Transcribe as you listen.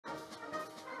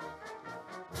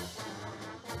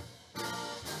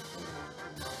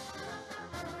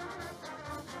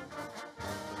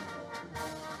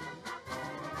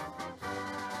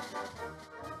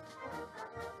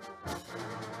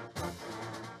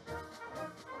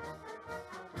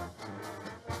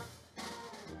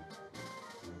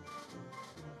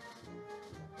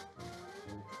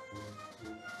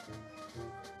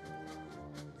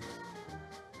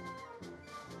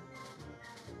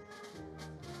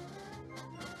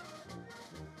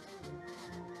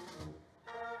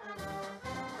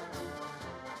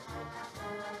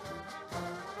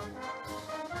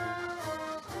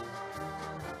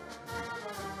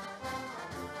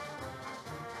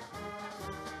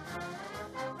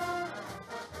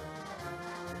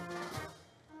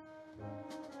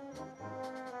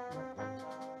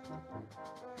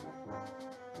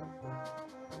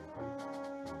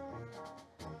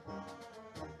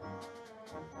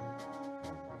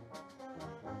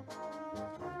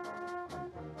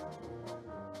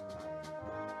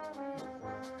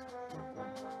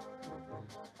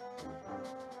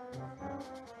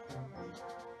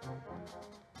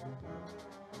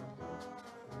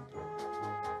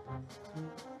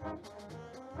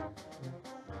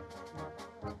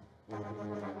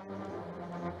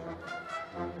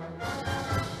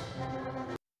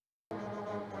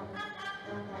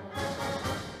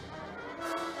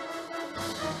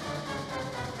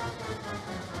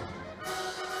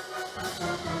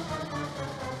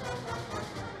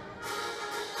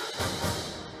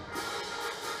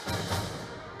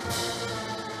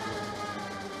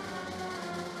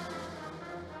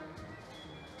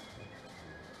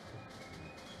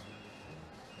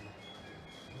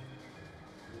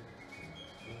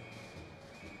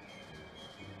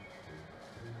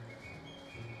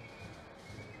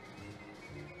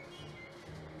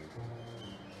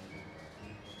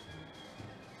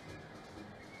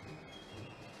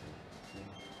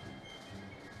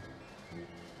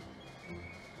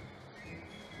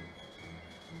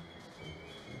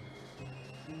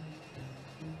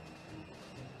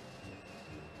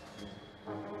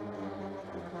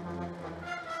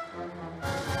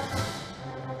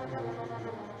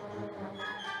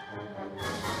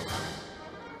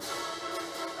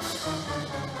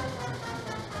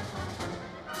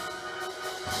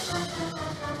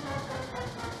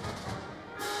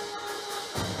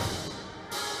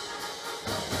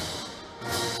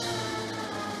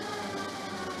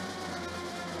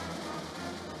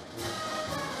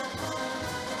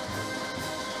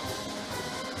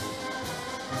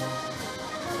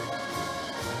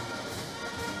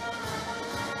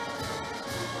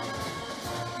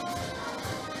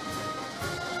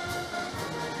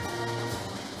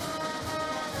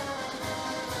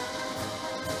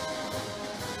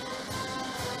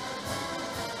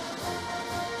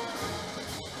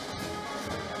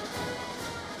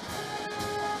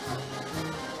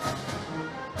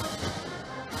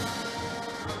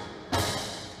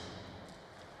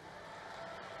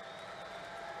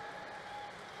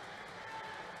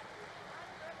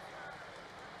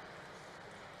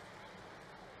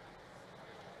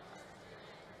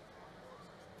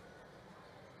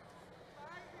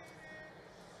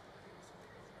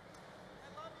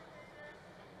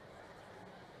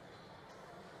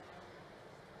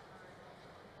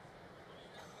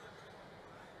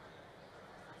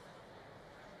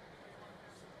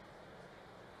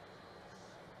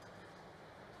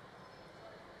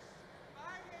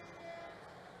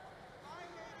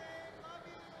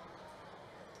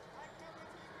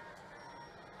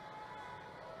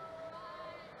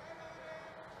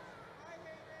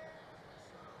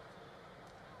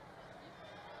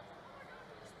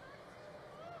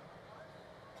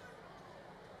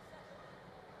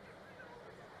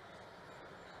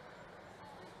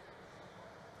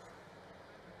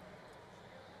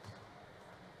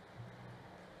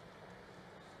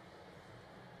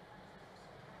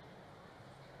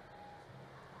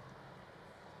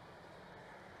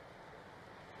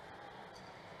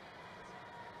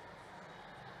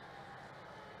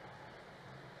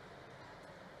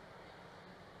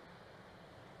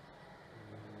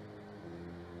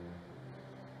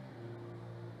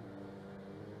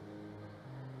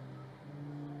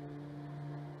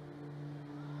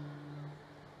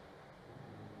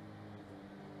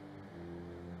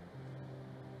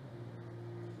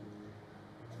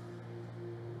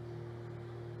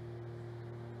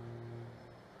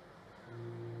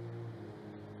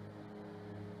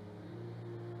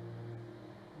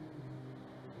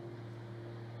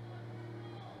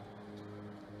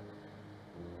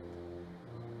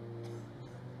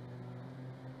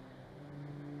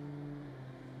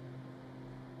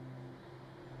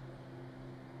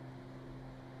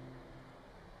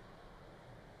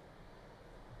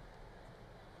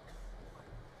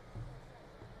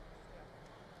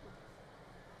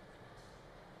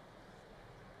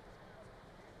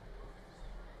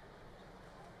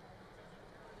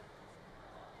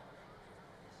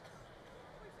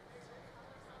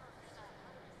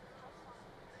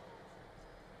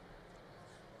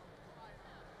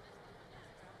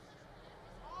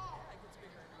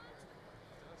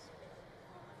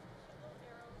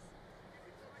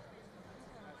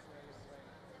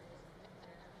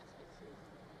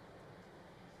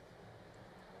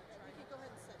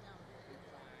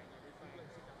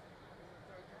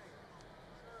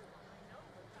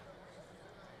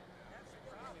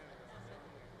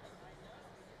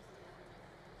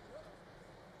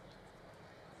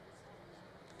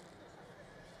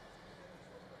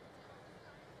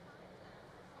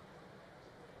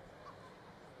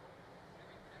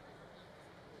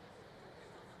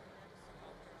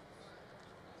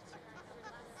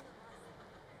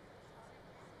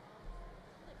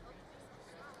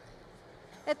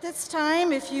At this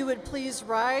time, if you would please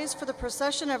rise for the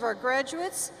procession of our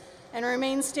graduates and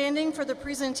remain standing for the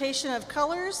presentation of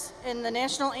colors and the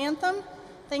national anthem.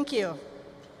 Thank you.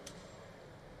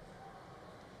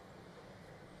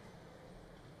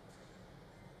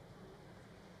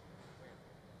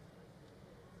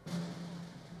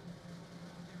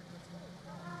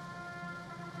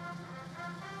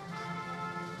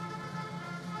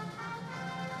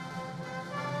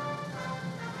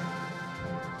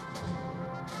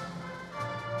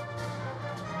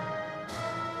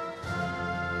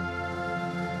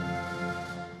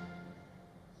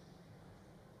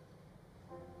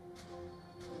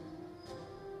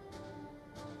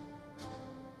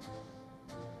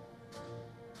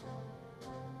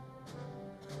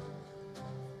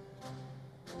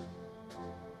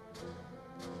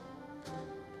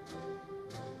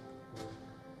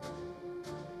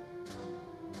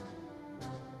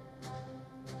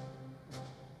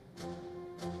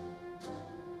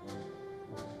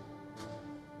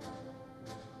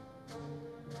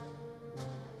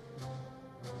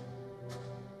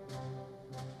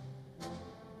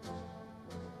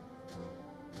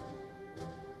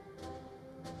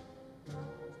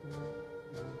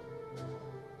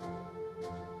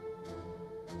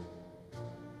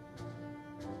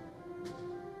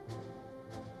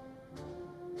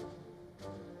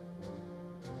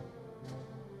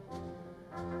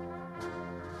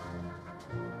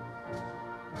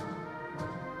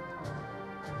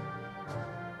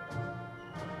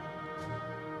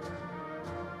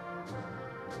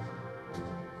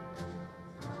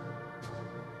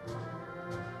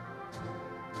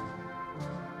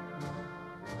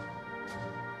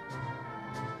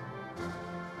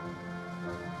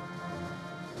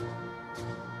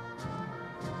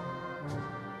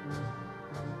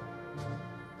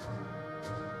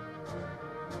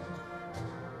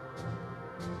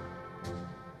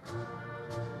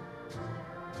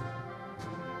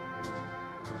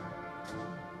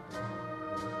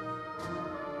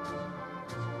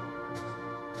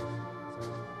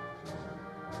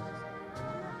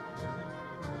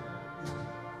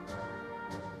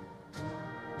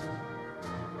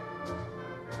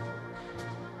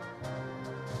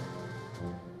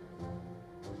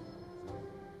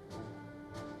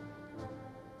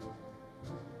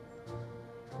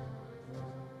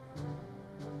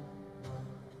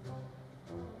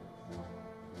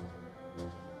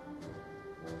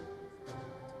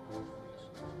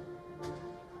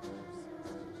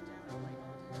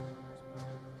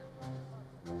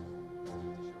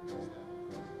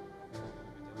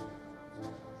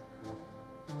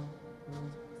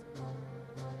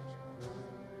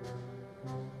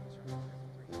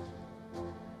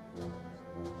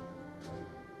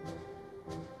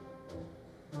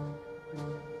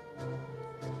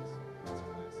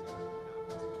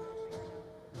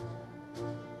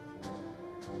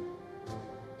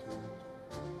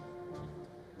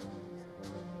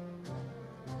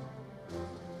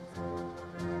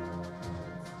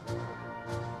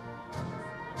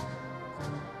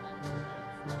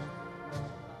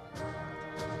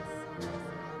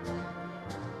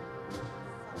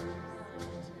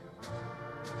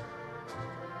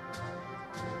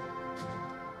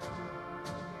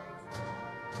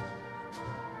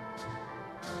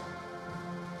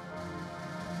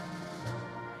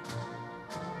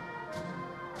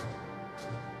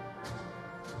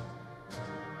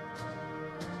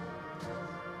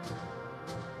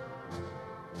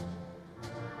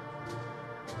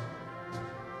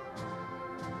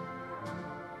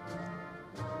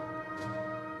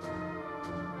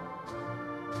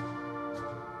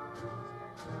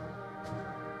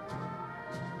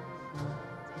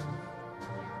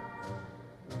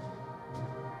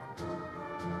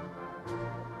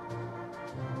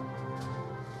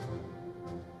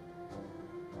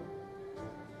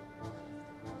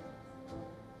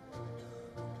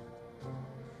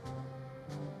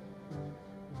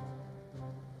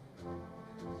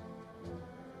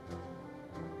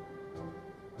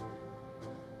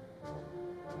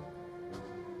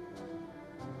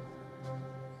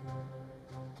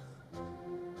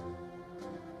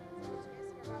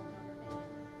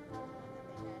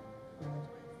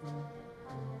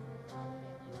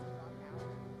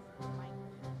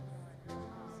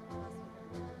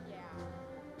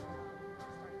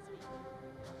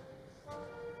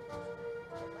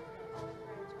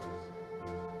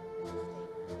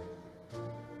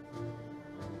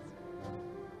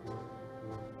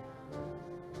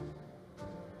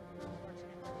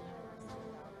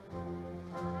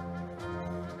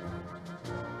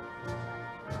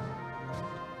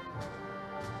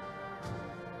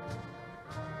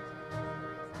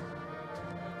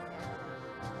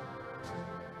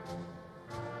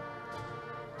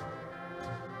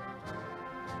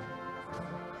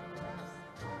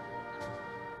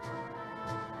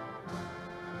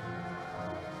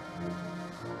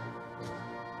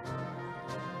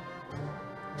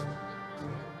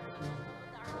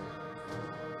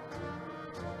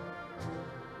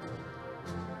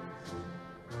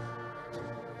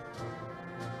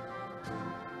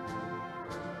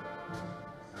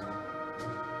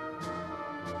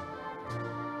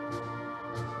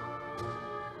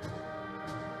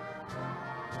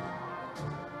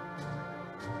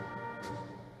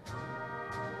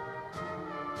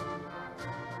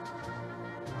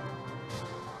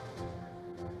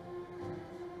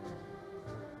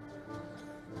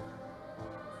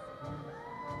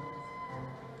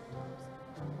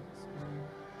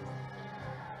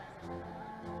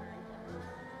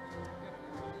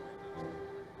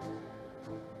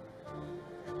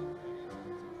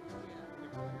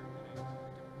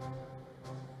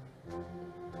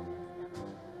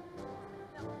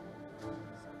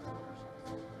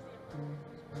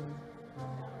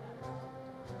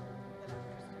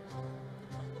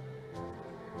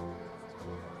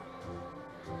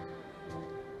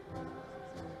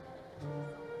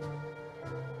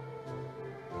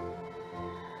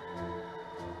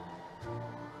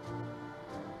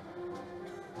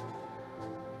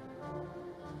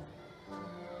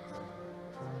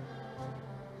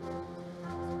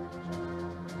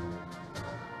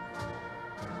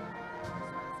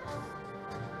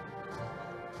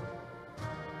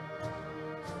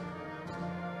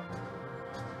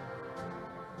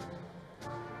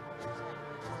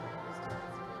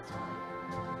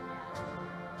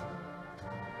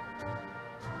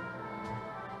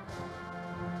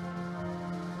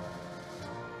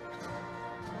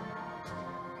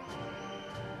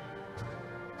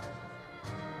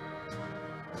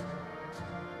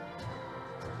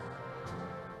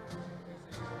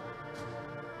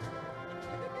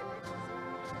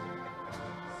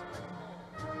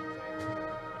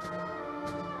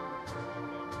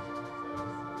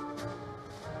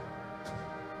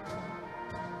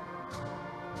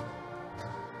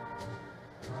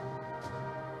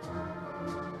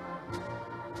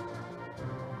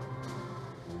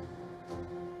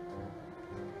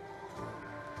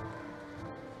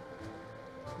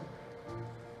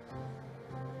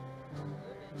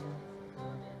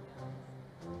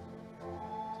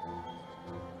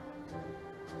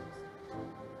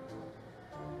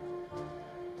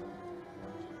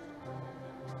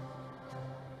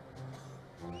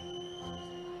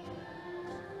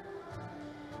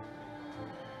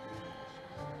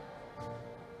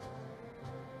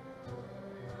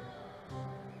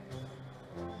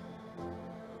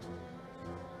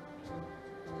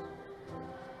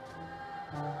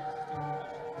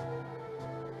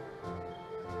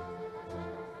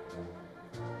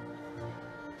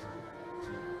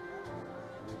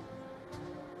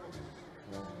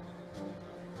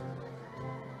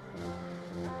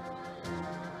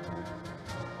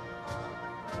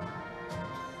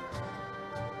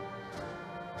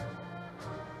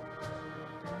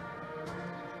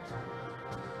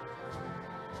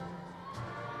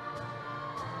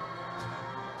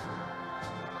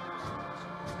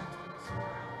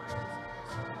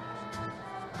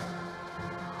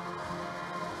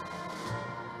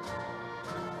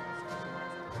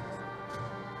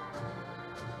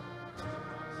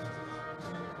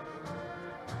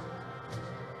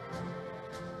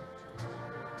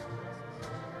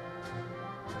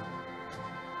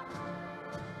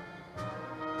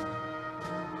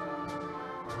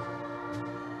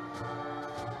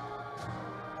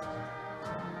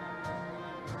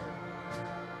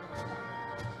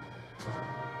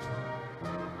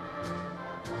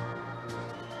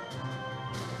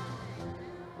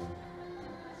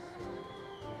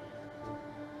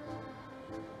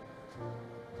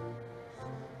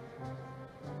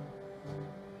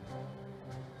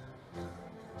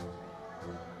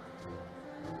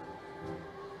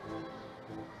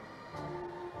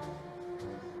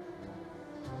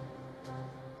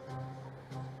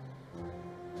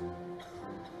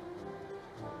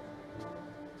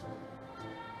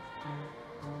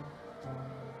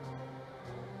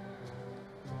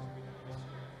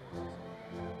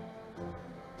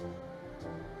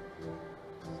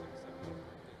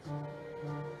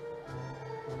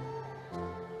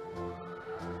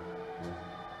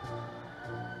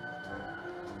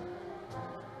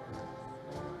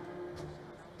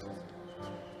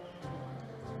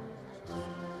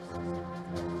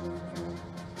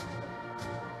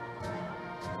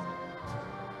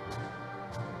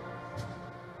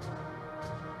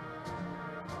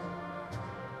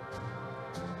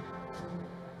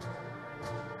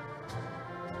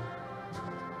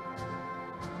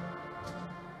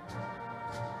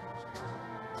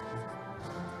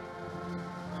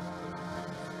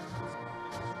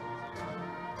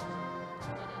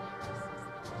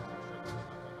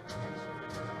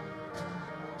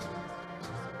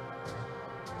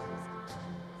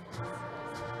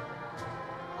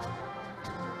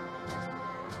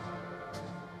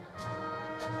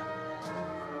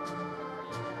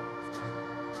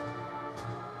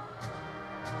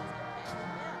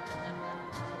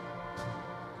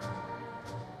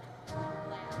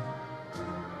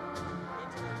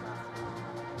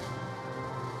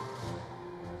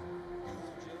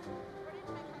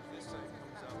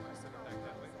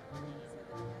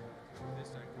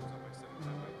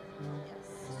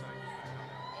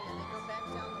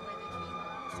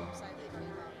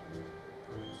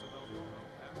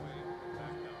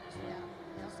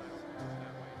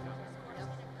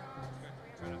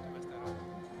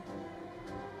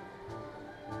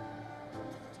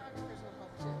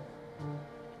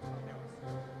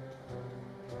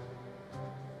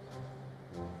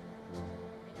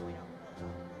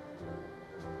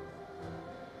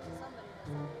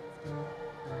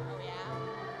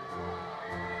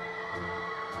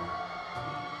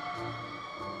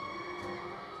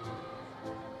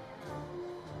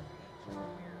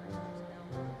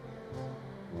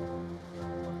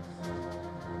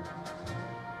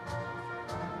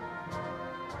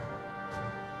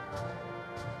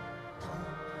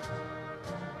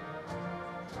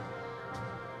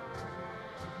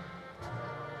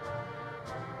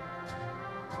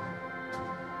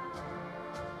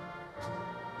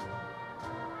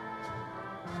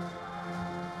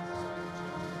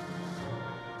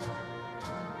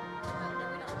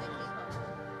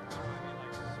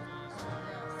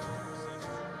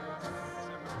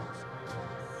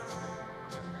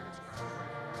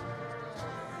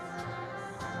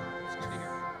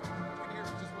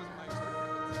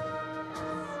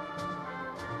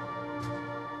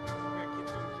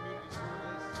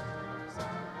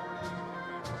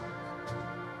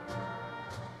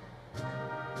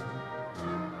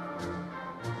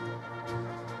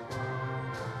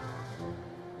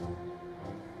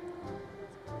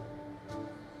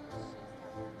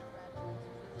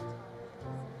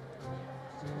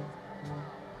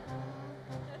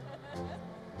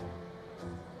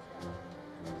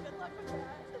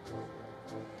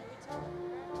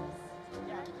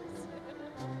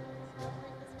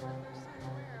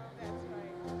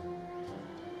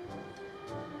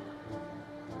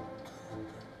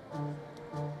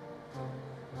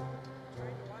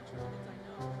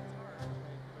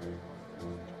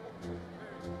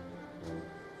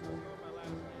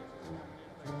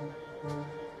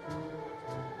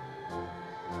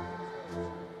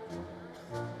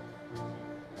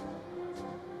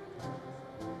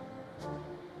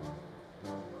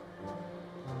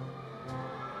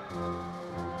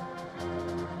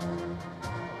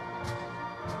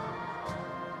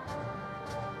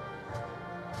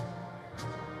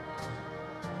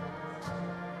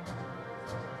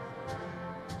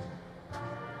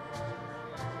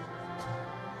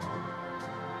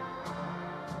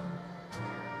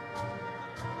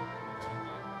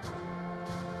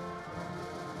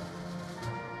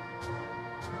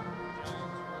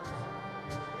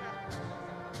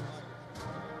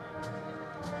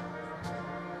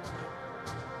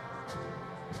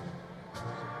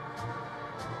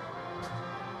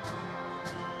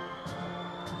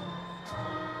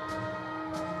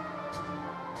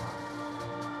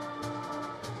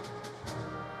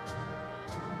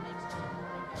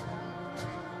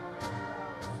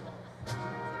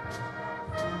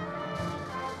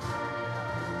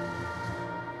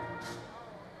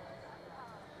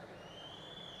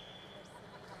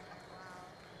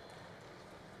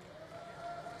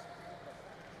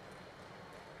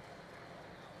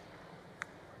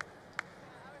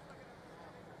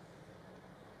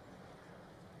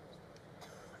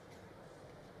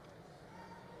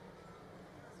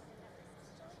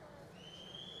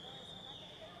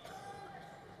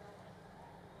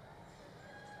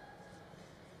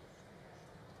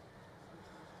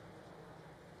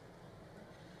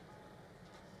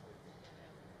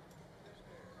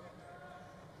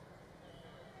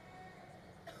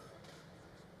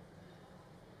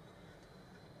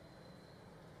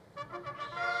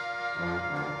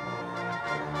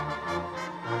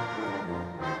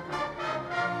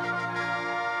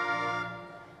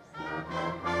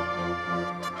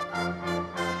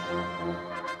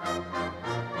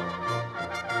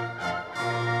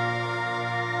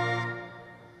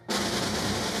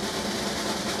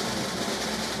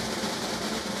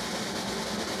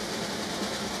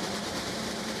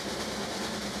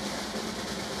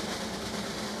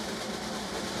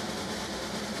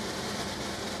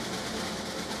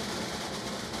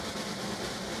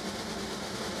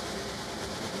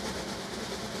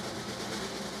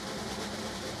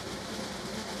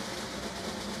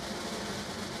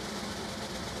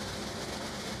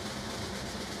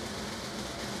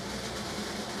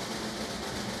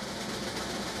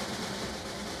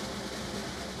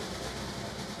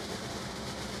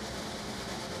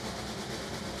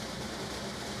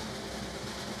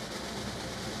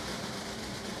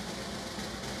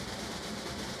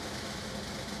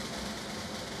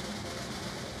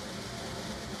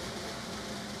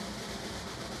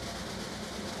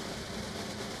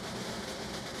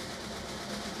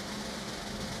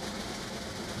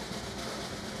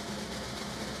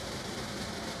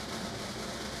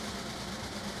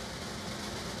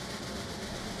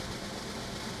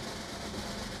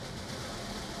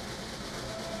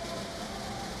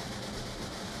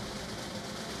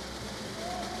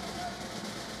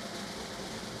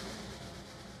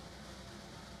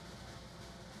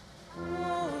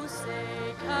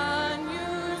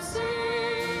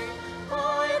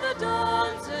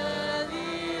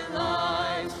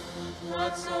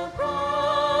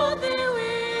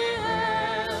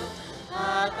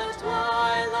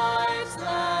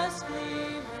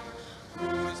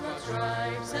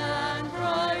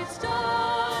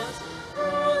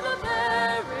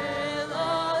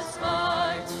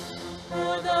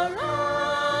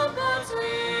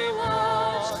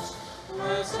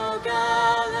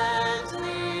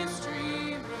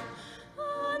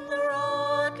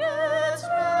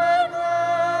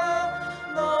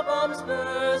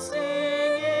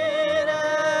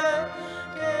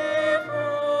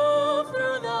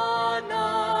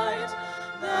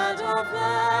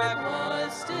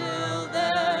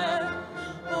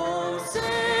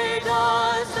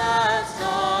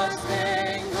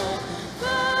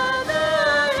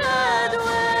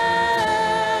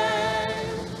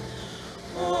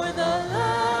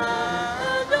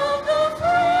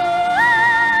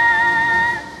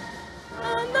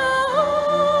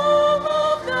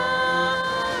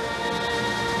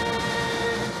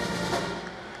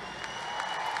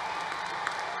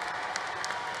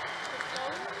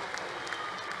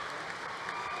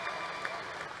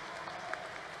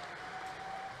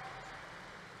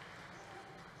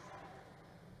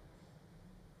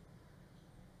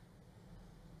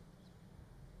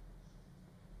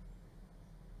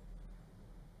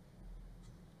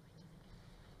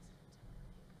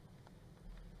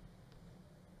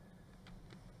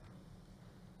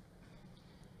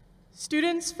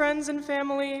 Students, friends, and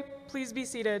family, please be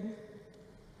seated.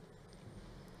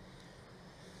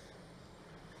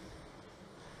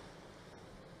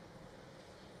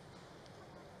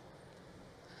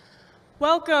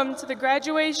 Welcome to the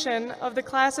graduation of the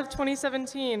class of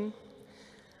 2017.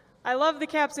 I love the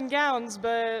caps and gowns,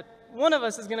 but one of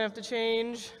us is going to have to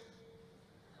change.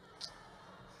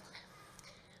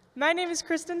 My name is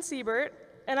Kristen Siebert,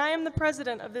 and I am the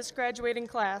president of this graduating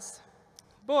class.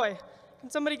 Boy, can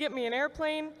somebody get me an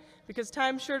airplane? Because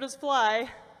time sure does fly.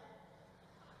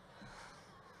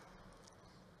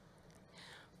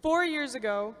 4 years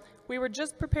ago, we were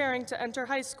just preparing to enter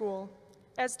high school.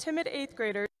 As timid 8th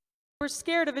graders, we were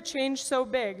scared of a change so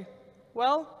big.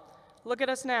 Well, look at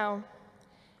us now.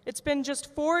 It's been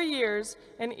just 4 years,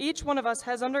 and each one of us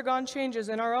has undergone changes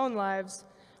in our own lives.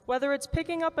 Whether it's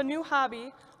picking up a new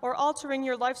hobby or altering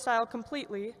your lifestyle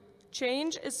completely,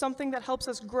 change is something that helps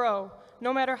us grow,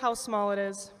 no matter how small it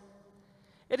is.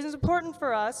 It is important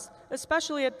for us,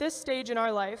 especially at this stage in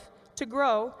our life, to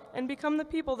grow and become the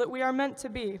people that we are meant to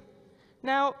be.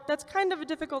 Now, that's kind of a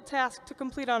difficult task to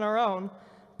complete on our own,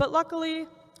 but luckily,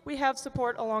 we have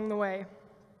support along the way.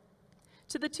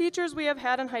 To the teachers we have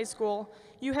had in high school,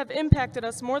 you have impacted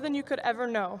us more than you could ever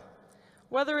know.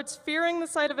 Whether it's fearing the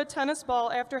sight of a tennis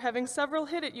ball after having several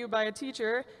hit at you by a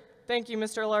teacher, thank you,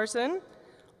 Mr. Larson,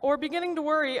 or beginning to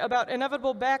worry about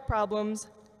inevitable back problems,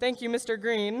 thank you, Mr.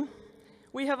 Green,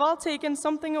 we have all taken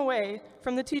something away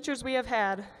from the teachers we have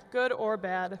had, good or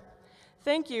bad.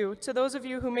 Thank you to those of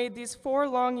you who made these 4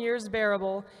 long years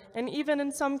bearable, and even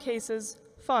in some cases,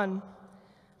 fun.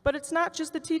 But it's not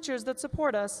just the teachers that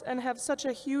support us and have such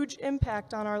a huge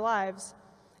impact on our lives.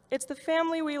 It's the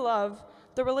family we love,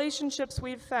 the relationships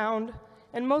we've found,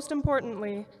 and most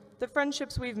importantly, the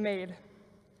friendships we've made.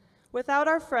 Without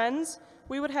our friends,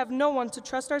 we would have no one to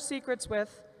trust our secrets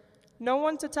with, no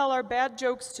one to tell our bad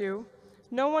jokes to,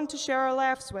 no one to share our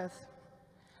laughs with.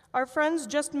 Our friends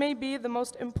just may be the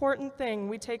most important thing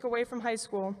we take away from high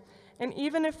school, and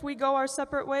even if we go our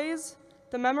separate ways,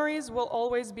 the memories will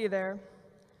always be there.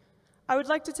 I would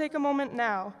like to take a moment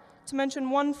now to mention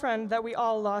one friend that we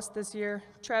all lost this year,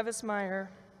 Travis Meyer.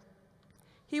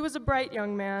 He was a bright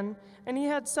young man, and he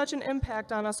had such an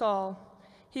impact on us all.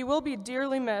 He will be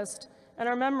dearly missed, and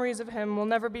our memories of him will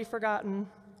never be forgotten.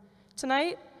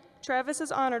 Tonight, Travis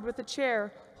is honored with a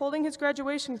chair holding his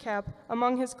graduation cap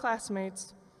among his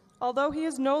classmates. Although he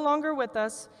is no longer with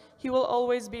us, he will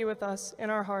always be with us in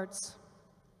our hearts.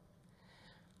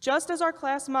 Just as our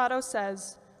class motto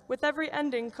says, with every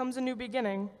ending comes a new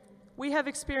beginning, we have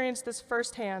experienced this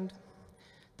firsthand.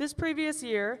 This previous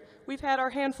year, we've had our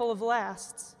handful of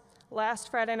lasts. Last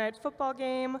Friday night football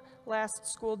game, last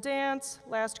school dance,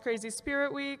 last crazy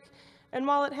spirit week, and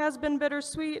while it has been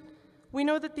bittersweet, we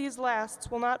know that these lasts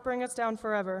will not bring us down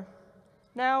forever.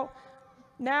 Now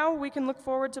we can look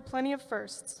forward to plenty of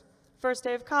firsts. First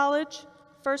day of college,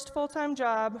 first full-time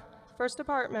job, first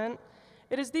apartment.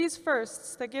 It is these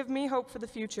firsts that give me hope for the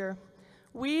future.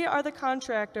 We are the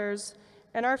contractors,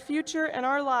 and our future and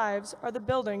our lives are the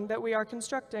building that we are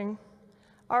constructing.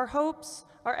 Our hopes,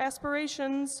 our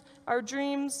aspirations, our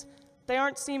dreams, they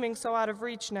aren't seeming so out of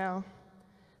reach now.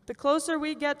 The closer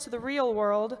we get to the real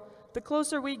world, the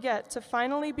closer we get to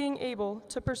finally being able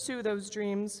to pursue those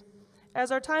dreams.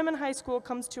 As our time in high school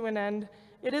comes to an end,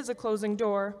 it is a closing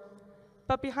door.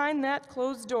 But behind that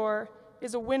closed door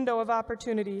is a window of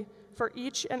opportunity for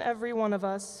each and every one of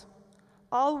us.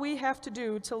 All we have to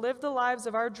do to live the lives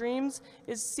of our dreams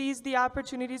is seize the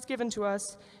opportunities given to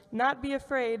us, not be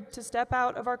afraid to step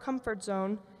out of our comfort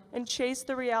zone, and chase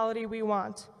the reality we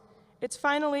want. It's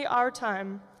finally our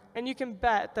time, and you can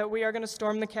bet that we are going to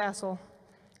storm the castle.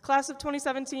 Class of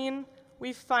 2017,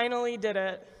 we finally did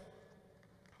it.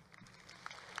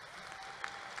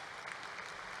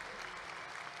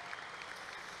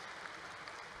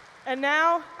 And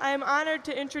now I am honored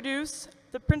to introduce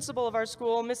the principal of our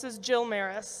school, Mrs. Jill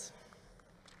Maris.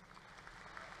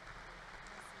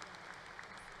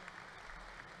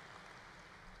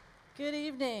 Good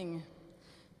evening.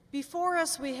 Before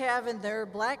us, we have in their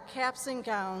black caps and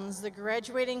gowns the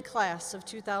graduating class of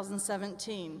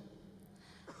 2017.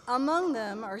 Among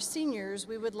them are seniors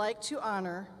we would like to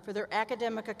honor for their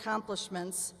academic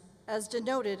accomplishments as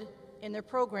denoted in their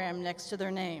program next to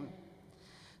their name.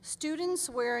 Students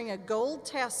wearing a gold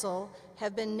tassel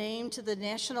have been named to the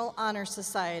National Honor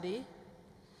Society.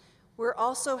 We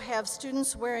also have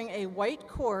students wearing a white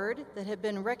cord that have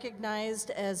been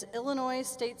recognized as Illinois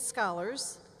State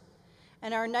Scholars.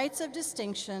 And our Knights of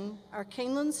Distinction are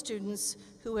Kaneland students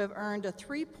who have earned a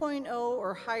 3.0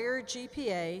 or higher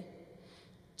GPA,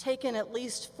 taken at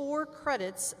least 4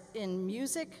 credits in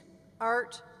music,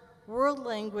 art, world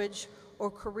language,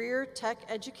 or career tech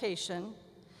education,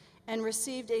 and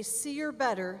received a C or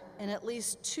better in at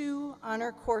least 2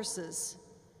 honor courses.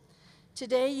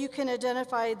 Today, you can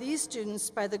identify these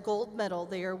students by the gold medal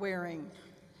they are wearing.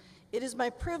 It is my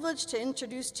privilege to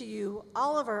introduce to you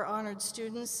all of our honored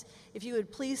students. If you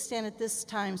would please stand at this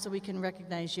time so we can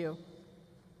recognize you.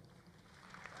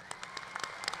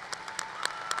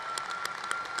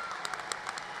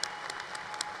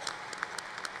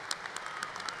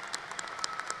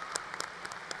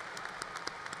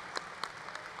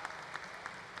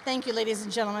 Thank you, ladies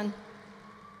and gentlemen.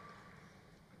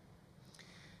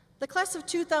 The class of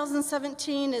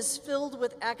 2017 is filled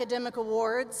with academic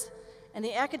awards, and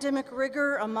the academic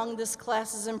rigor among this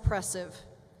class is impressive.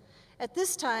 At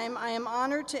this time, I am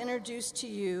honored to introduce to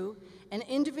you and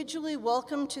individually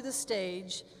welcome to the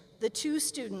stage the two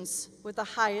students with the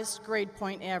highest grade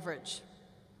point average.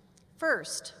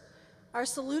 First, our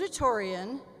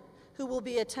salutatorian, who will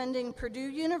be attending Purdue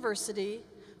University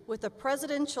with a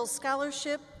presidential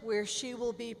scholarship where she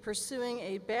will be pursuing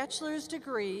a bachelor's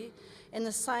degree in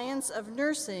the science of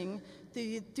nursing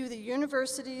through the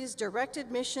university's direct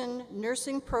admission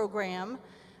nursing program.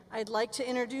 I'd like to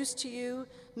introduce to you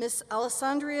Miss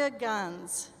Alessandria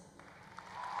Gans.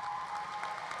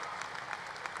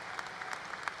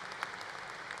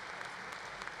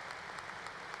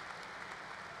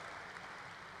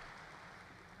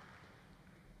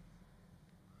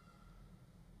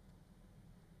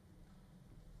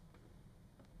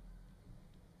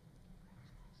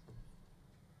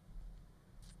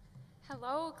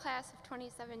 Hello, class of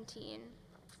 2017.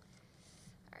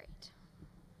 All right.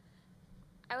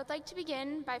 I would like to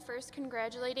begin by first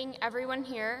congratulating everyone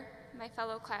here, my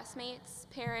fellow classmates,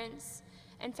 parents,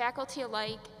 and faculty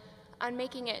alike, on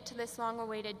making it to this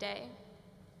long-awaited day.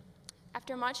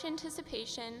 After much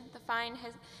anticipation,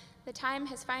 the time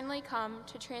has finally come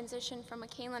to transition from a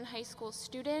Kaneland High School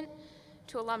student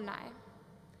to alumni.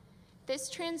 This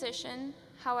transition,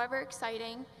 however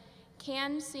exciting,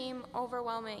 can seem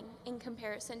overwhelming in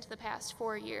comparison to the past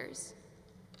 4 years.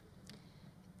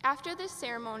 After this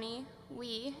ceremony,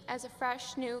 we, as a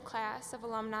fresh new class of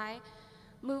alumni,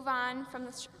 move on from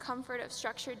the comfort of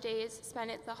structured days spent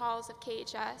at the halls of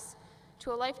KHS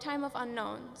to a lifetime of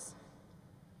unknowns.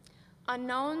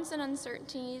 Unknowns and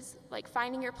uncertainties like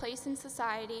finding your place in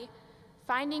society,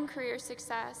 finding career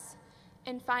success,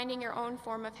 and finding your own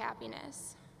form of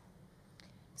happiness.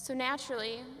 So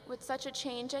naturally, with such a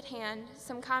change at hand,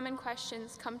 some common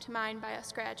questions come to mind by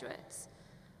us graduates.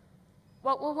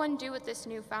 What will one do with this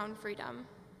newfound freedom?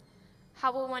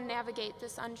 How will one navigate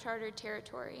this uncharted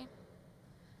territory?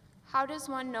 How does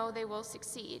one know they will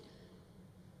succeed?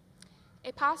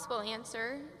 A possible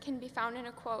answer can be found in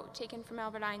a quote taken from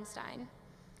Albert Einstein.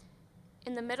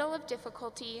 In the middle of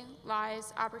difficulty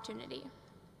lies opportunity.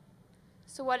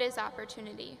 So what is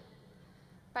opportunity?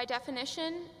 By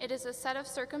definition, it is a set of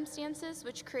circumstances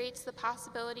which creates the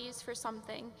possibilities for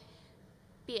something,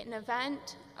 be it an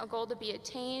event, a goal to be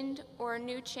attained, or a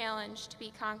new challenge to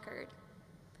be conquered.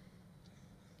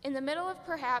 In the middle of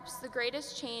perhaps the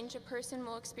greatest change a person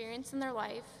will experience in their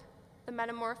life, the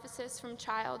metamorphosis from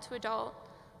child to adult,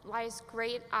 lies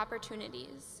great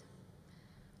opportunities.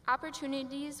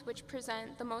 Opportunities which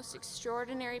present the most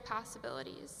extraordinary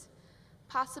possibilities.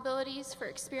 Possibilities for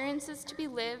experiences to be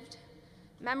lived,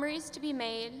 memories to be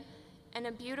made, and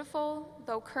a beautiful,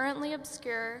 though currently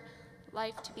obscure,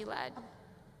 life to be led.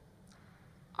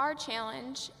 Our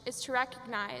challenge is to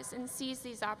recognize and seize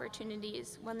these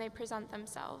opportunities when they present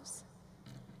themselves.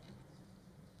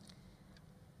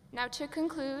 Now, to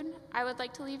conclude, I would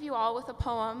like to leave you all with a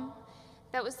poem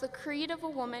that was the creed of a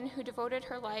woman who devoted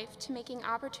her life to making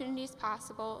opportunities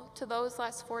possible to those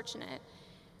less fortunate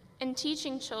and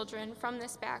teaching children from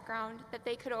this background that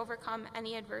they could overcome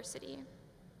any adversity.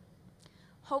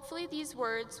 Hopefully these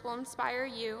words will inspire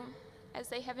you as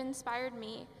they have inspired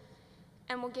me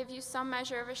and will give you some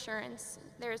measure of assurance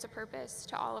there is a purpose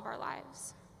to all of our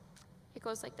lives. It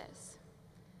goes like this.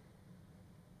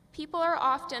 People are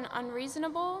often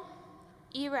unreasonable,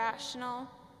 irrational,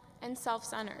 and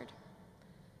self-centered.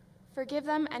 Forgive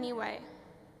them anyway.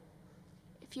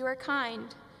 If you are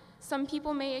kind, some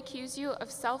people may accuse you of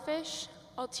selfish,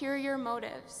 ulterior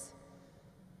motives.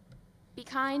 Be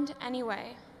kind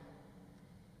anyway.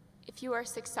 If you are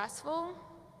successful,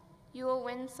 you will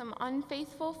win some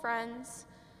unfaithful friends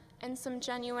and some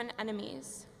genuine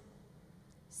enemies.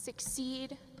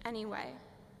 Succeed anyway.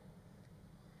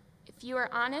 If you are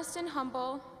honest and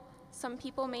humble, some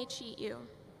people may cheat you.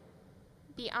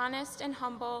 Be honest and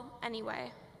humble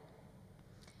anyway.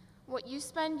 What you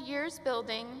spend years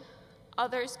building,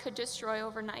 others could destroy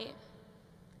overnight.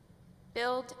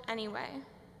 Build anyway.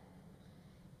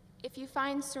 If you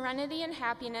find serenity and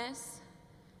happiness,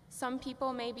 some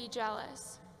people may be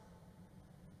jealous.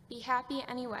 Be happy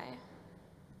anyway.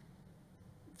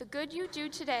 The good you do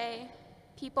today,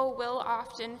 people will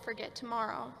often forget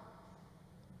tomorrow.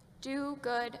 Do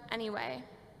good anyway.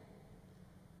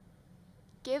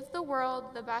 Give the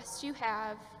world the best you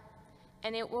have,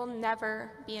 and it will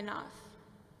never be enough.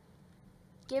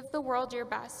 Give the world your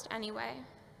best anyway.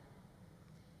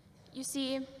 You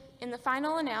see, in the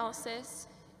final analysis,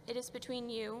 it is between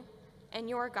you and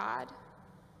your God.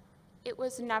 It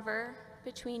was never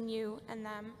between you and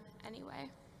them anyway.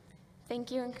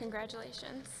 Thank you and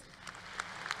congratulations.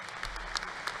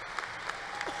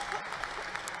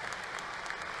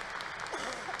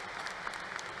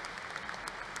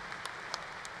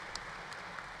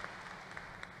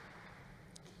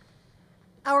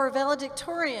 Our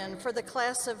valedictorian for the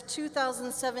class of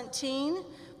 2017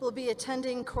 will be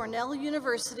attending Cornell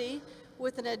University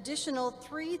with an additional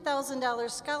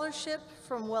 $3,000 scholarship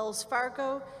from Wells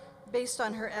Fargo based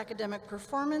on her academic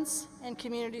performance and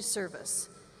community service,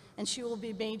 and she will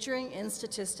be majoring in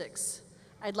statistics.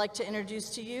 I'd like to introduce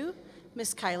to you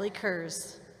Ms. Kylie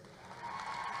Kurz.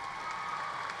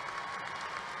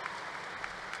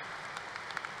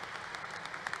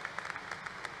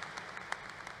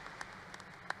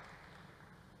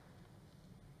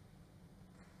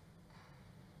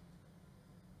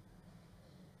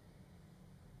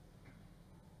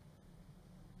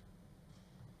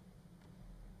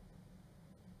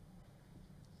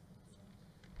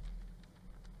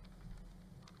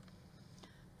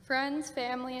 Friends,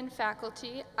 family, and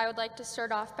faculty, I would like to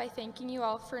start off by thanking you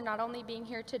all for not only being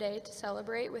here today to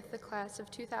celebrate with the class of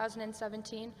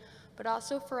 2017, but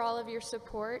also for all of your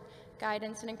support,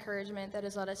 guidance, and encouragement that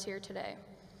has led us here today.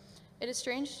 It is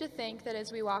strange to think that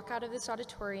as we walk out of this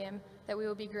auditorium that we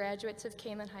will be graduates of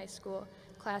Kaneland High School,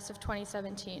 class of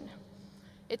 2017.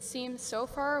 It seems so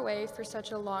far away for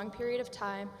such a long period of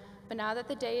time, but now that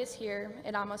the day is here,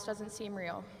 it almost doesn't seem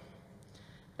real.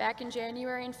 Back in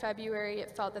January and February,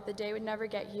 it felt that the day would never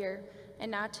get here, and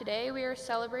now today we are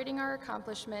celebrating our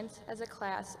accomplishments as a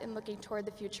class and looking toward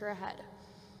the future ahead.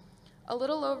 A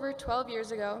little over 12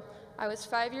 years ago, I was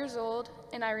 5 years old,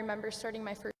 and I remember starting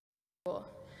my first school.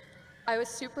 I was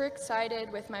super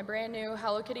excited with my brand new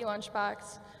Hello Kitty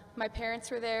lunchbox. My parents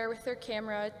were there with their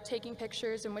camera, taking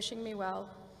pictures and wishing me well.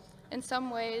 In some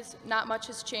ways, not much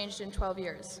has changed in 12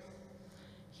 years.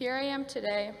 Here I am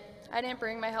today. I didn't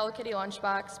bring my Hello Kitty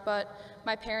lunchbox, but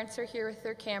my parents are here with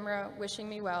their camera wishing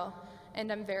me well, and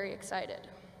I'm very excited.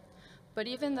 But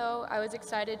even though I was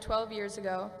excited 12 years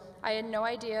ago, I had no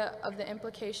idea of the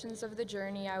implications of the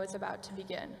journey I was about to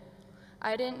begin.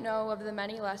 I didn't know of the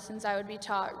many lessons I would be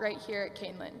taught right here at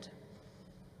Kaneland.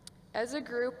 As a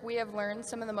group, we have learned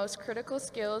some of the most critical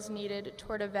skills needed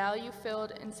toward a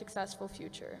value-filled and successful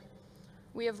future.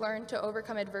 We have learned to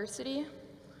overcome adversity.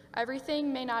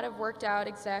 Everything may not have worked out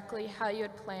exactly how you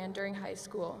had planned during high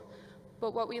school,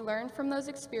 but what we learned from those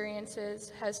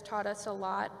experiences has taught us a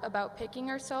lot about picking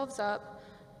ourselves up,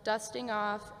 dusting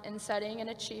off, and setting and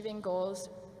achieving goals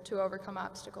to overcome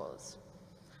obstacles.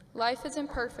 Life isn't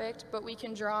perfect, but we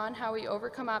can draw on how we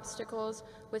overcome obstacles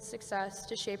with success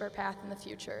to shape our path in the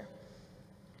future.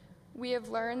 We have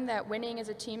learned that winning is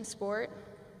a team sport.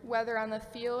 Whether on the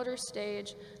field or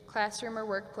stage, classroom or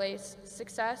workplace,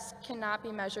 success cannot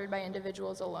be measured by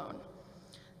individuals alone.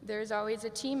 There's always a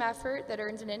team effort that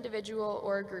earns an individual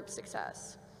or a group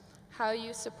success. How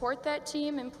you support that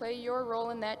team and play your role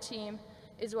in that team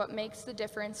is what makes the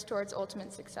difference towards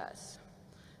ultimate success.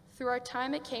 Through our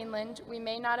time at Kaneland, we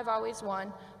may not have always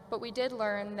won, but we did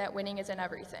learn that winning isn't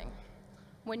everything.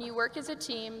 When you work as a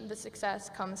team, the success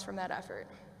comes from that effort.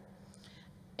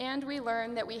 And we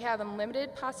learned that we have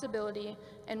unlimited possibility,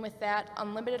 and with that,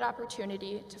 unlimited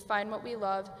opportunity to find what we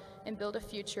love and build a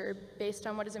future based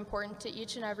on what is important to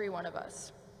each and every one of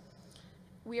us.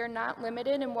 We are not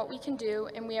limited in what we can do,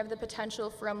 and we have the potential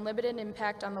for unlimited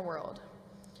impact on the world.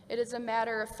 It is a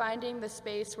matter of finding the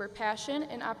space where passion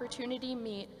and opportunity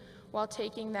meet while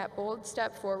taking that bold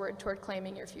step forward toward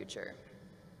claiming your future.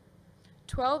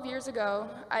 12 years ago,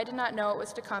 I did not know what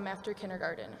was to come after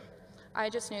kindergarten. I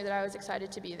just knew that I was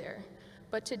excited to be there.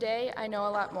 But today, I know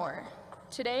a lot more.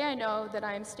 Today, I know that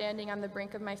I am standing on the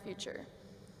brink of my future.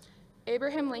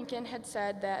 Abraham Lincoln had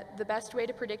said that the best way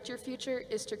to predict your future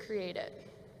is to create it.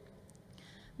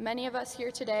 Many of us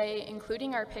here today,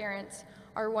 including our parents,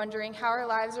 are wondering how our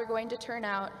lives are going to turn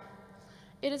out.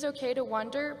 It is okay to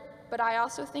wonder, but I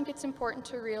also think it's important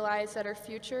to realize that our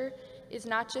future is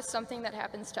not just something that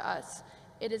happens to us.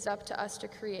 It is up to us to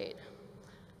create.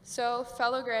 So,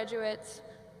 fellow graduates,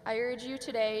 I urge you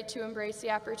today to embrace the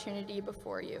opportunity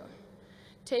before you.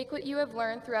 Take what you have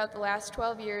learned throughout the last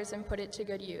 12 years and put it to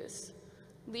good use.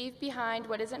 Leave behind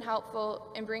what isn't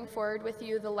helpful and bring forward with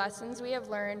you the lessons we have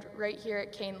learned right here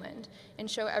at Kaneland and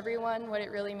show everyone what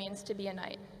it really means to be a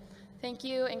knight. Thank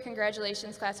you and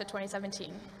congratulations, class of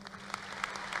 2017.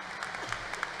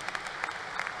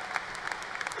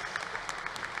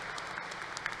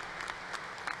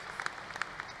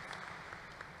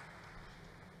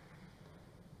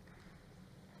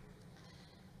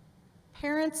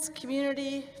 Parents,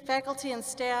 community, faculty and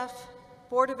staff,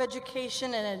 Board of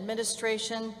Education and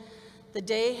Administration, the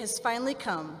day has finally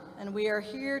come, and we are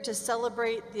here to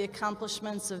celebrate the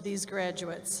accomplishments of these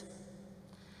graduates.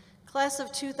 Class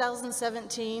of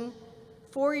 2017,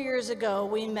 4 years ago,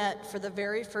 we met for the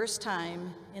very first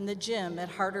time in the gym at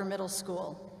Harder Middle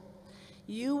School.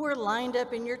 You were lined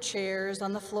up in your chairs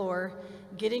on the floor,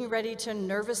 getting ready to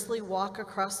nervously walk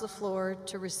across the floor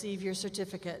to receive your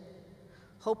certificate,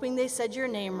 hoping they said your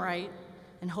name right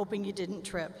and hoping you didn't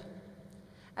trip.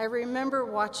 I remember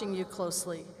watching you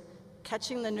closely,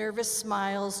 catching the nervous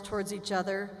smiles towards each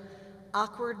other,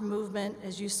 awkward movement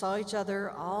as you saw each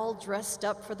other all dressed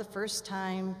up for the first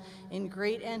time in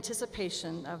great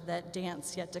anticipation of that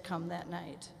dance yet to come that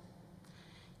night.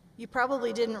 You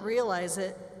probably didn't realize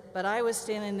it, but I was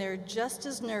standing there just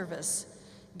as nervous,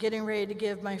 getting ready to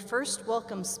give my first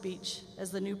welcome speech as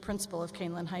the new principal of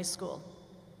Kaneland High School.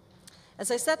 As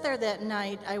I sat there that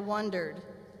night, I wondered,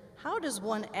 how does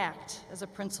one act as a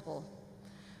principal?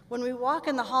 When we walk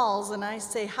in the halls and I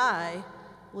say hi,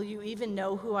 will you even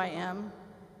know who I am?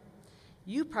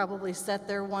 You probably sat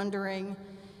there wondering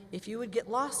if you would get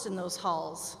lost in those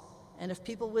halls and if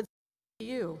people would see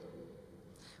you.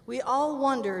 We all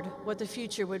wondered what the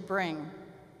future would bring.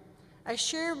 I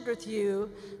shared with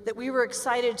you that we were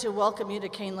excited to welcome you to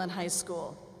Kaneland High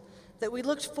School, that we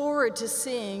looked forward to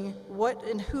seeing what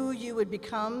and who you would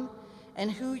become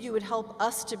and who you would help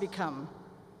us to become.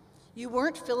 You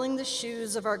weren't filling the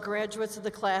shoes of our graduates of the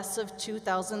class of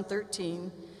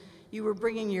 2013. You were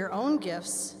bringing your own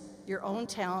gifts, your own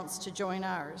talents to join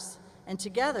ours. And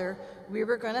together, we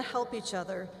were going to help each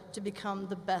other to become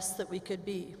the best that we could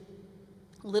be.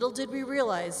 Little did we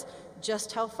realize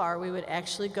just how far we would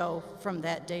actually go from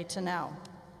that day to now.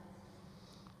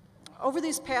 Over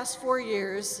these past 4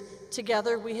 years,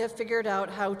 together we have figured out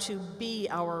how to be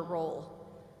our role.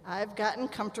 I've gotten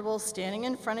comfortable standing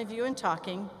in front of you and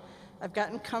talking. I've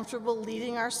gotten comfortable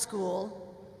leading our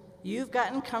school. You've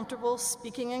gotten comfortable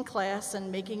speaking in class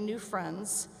and making new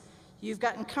friends. You've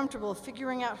gotten comfortable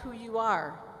figuring out who you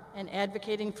are and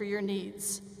advocating for your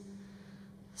needs.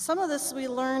 Some of this we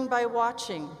learned by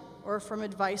watching or from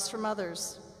advice from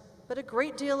others, but a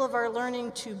great deal of our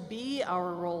learning to be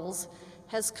our roles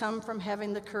has come from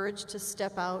having the courage to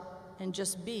step out and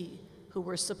just be who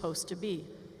we're supposed to be.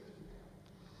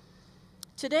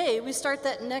 Today, we start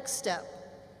that next step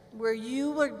where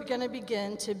you are going to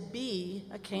begin to be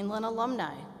a Kaneland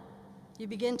alumni. You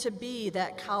begin to be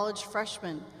that college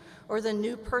freshman or the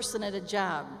new person at a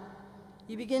job.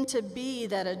 You begin to be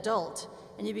that adult,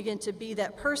 and you begin to be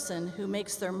that person who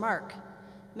makes their mark,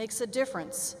 makes a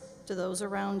difference to those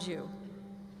around you.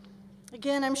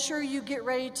 Again, I'm sure you get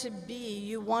ready to be.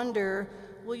 You wonder,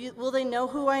 will they know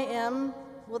who I am?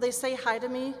 Will they say hi to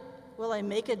me? Will I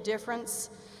make a difference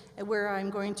at where I'm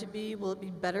going to be? Will it be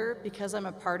better because I'm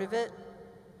a part of it?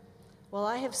 Well,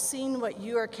 I have seen what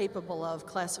you are capable of,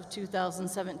 class of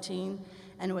 2017,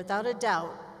 and without a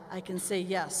doubt, I can say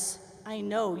yes, I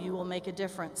know you will make a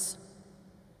difference.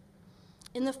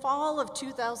 In the fall of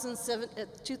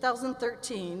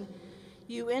 2013,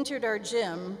 you entered our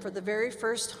gym for the very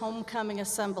first homecoming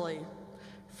assembly,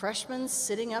 freshmen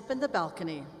sitting up in the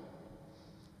balcony.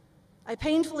 I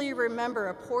painfully remember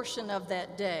a portion of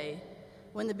that day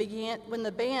when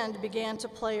the band began to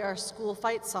play our school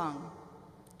fight song.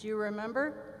 Do you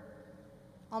remember?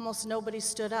 Almost nobody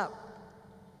stood up.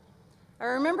 I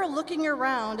remember looking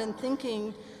around and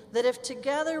thinking that if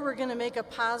together we're going to make a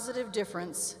positive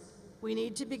difference, we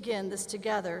need to begin this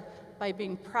together by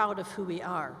being proud of who we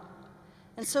are.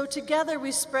 And so together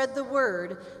we spread the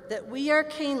word that we are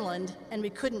Kaneland and we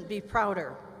couldn't be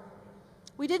prouder.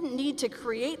 We didn't need to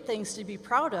create things to be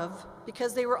proud of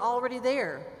because they were already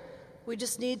there. We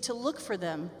just need to look for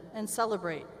them and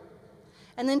celebrate.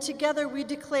 And then together we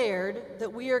declared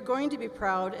that we are going to be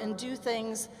proud and do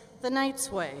things the Knights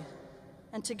way.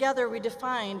 And together we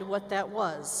defined what that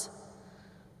was.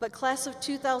 But class of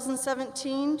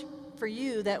 2017, for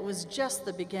you, that was just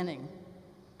the beginning.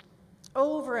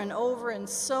 Over and over in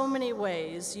so many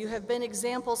ways, you have been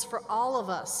examples for all of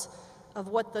us of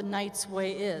what the Knights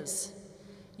way is.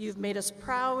 You've made us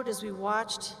proud as we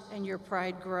watched and your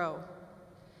pride grow.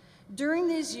 During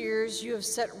these years, you have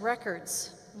set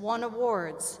records, won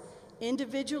awards,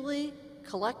 individually,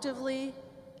 collectively,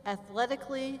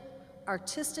 athletically,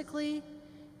 artistically,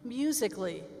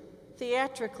 musically,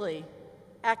 theatrically,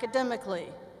 academically.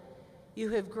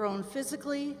 You have grown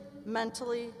physically,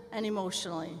 mentally, and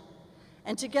emotionally.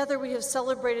 And together we have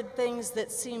celebrated things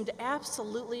that seemed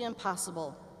absolutely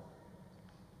impossible.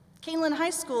 Kaneland High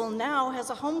School now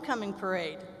has a homecoming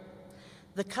parade.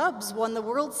 The Cubs won the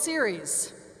World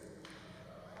Series.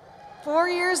 4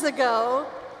 years ago,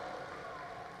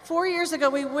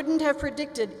 we wouldn't have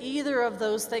predicted either of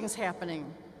those things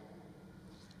happening.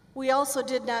 We also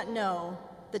did not know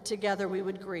that together we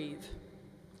would grieve.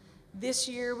 This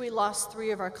year, we lost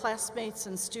 3 of our classmates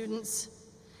and students,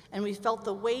 and we felt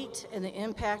the weight and the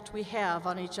impact we have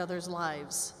on each other's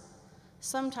lives,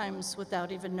 sometimes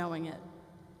without even knowing it.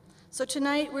 So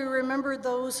tonight, we remember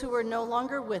those who are no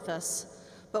longer with us,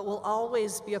 but will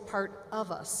always be a part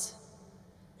of us.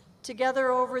 Together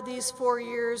over these 4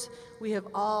 years, we have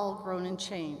all grown and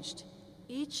changed,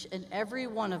 each and every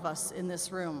one of us in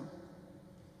this room.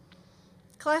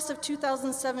 Class of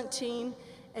 2017,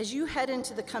 as you head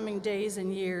into the coming days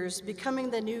and years,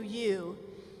 becoming the new you,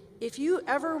 if you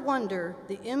ever wonder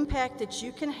the impact that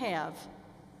you can have,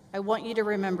 I want you to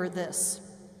remember this.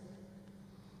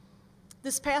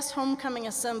 This past homecoming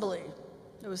assembly,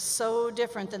 it was so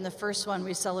different than the first one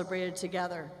we celebrated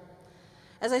together.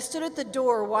 As I stood at the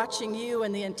door watching you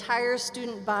and the entire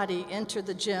student body enter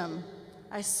the gym,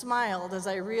 I smiled as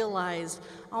I realized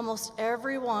almost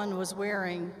everyone was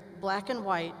wearing black and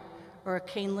white or a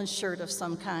Kaneland shirt of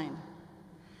some kind.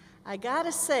 I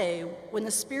gotta say, when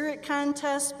the spirit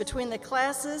contest between the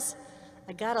classes,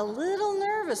 I got a little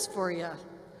nervous for you.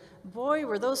 Boy,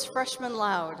 were those freshmen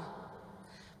loud.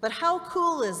 But how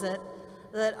cool is it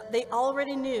that they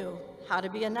already knew how to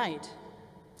be a knight?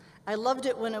 I loved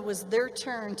it when it was their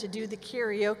turn to do the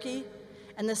karaoke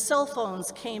and the cell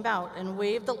phones came out and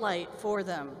waved the light for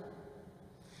them.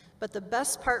 But the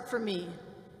best part for me,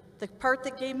 the part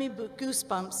that gave me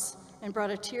goosebumps and brought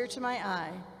a tear to my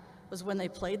eye, was when they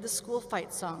played the school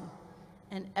fight song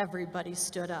and everybody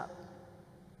stood up.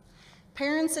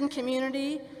 Parents and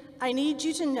community, I need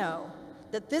you to know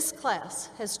that this class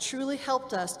has truly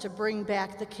helped us to bring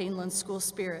back the Kaneland school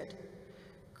spirit.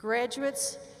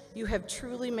 Graduates, you have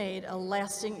truly made a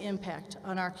lasting impact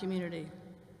on our community.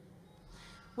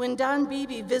 When Don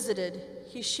Beebe visited,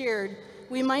 he shared,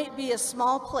 we might be a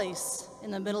small place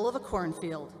in the middle of a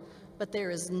cornfield, but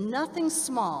there is nothing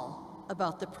small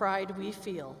about the pride we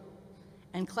feel.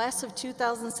 And class of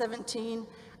 2017,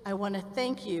 I want to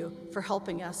thank you for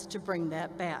helping us to bring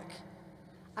that back.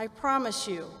 I promise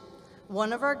you,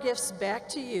 one of our gifts back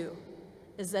to you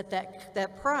is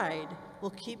that pride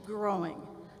will keep growing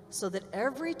so that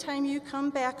every time you come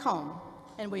back home,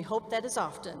 and we hope that is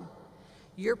often,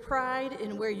 your pride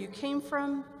in where you came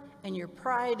from and your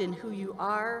pride in who you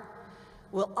are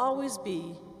will always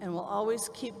be and will always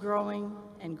keep growing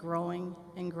and growing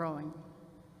and growing.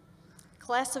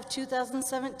 Class of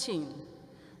 2017,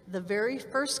 the very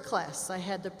first class I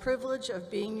had the privilege of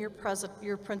being your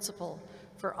principal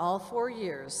for all 4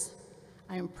 years,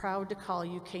 I am proud to call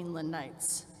you Kaneland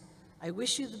Knights. I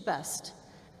wish you the best,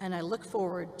 and I look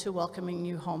forward to welcoming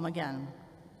you home again.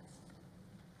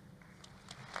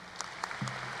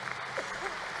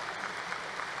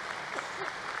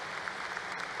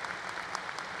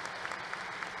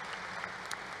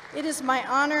 It is my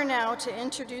honor now to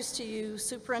introduce to you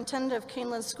Superintendent of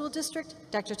Kaneland School District,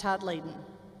 Dr. Todd Layden.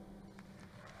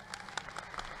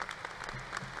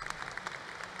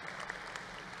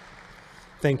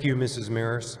 Thank you, Mrs.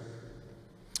 Maris.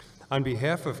 On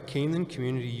behalf of Kaneland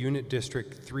Community Unit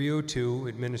District 302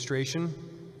 administration,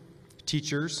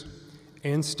 teachers,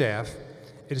 and staff,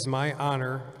 it is my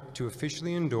honor to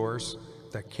officially endorse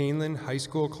the Kaneland High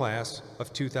School class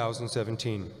of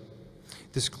 2017.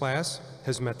 This class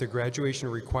has met the graduation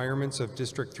requirements of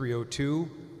District 302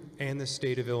 and the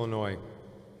state of Illinois.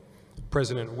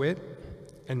 President Witt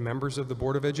and members of the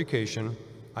Board of Education,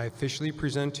 I officially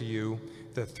present to you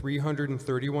the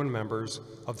 331 members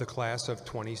of the class of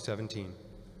 2017.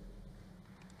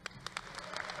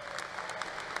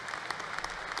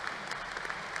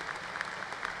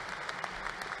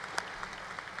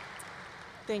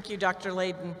 Thank you, Dr.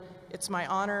 Layden. It's my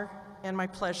honor and my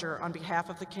pleasure on behalf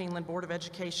of the Kaneland Board of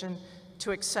Education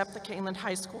to accept the Kaneland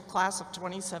High School class of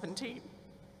 2017.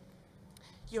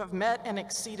 You have met and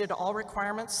exceeded all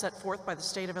requirements set forth by the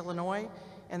state of Illinois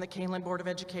and the Kaneland Board of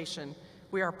Education.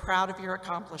 We are proud of your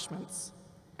accomplishments,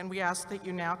 and we ask that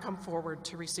you now come forward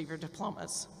to receive your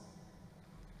diplomas.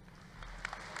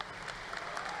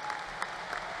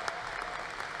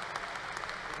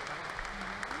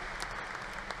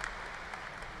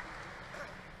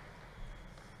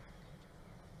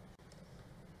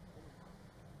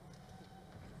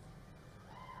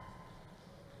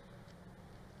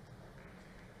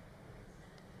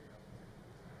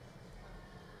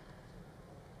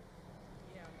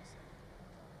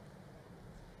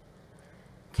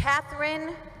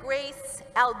 Catherine Grace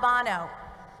Albano.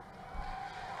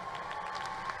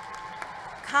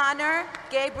 Connor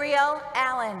Gabriel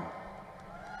Allen.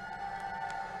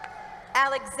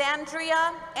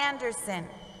 Alexandria Anderson.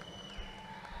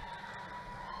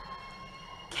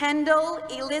 Kendall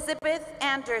Elizabeth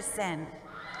Anderson.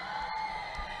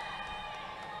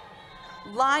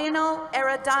 Lionel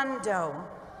Arredondo.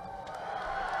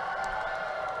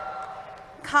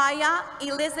 Kaya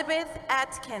Elizabeth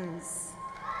Atkins.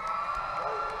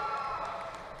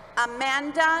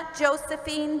 Amanda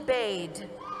Josephine Bade.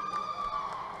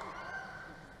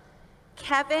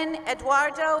 Kevin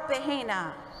Eduardo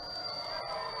Bahena.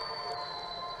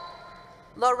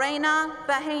 Lorena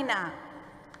Bahena.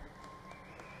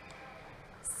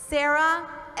 Sarah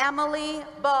Emily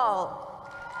Ball.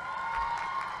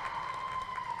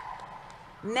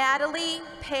 Natalie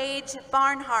Paige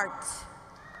Barnhart.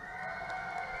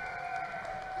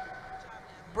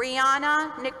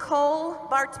 Brianna Nicole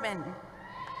Bartman.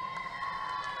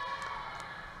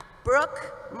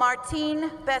 Brooke Martine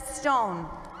Bestone.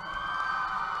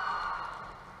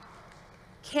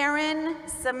 Karen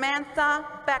Samantha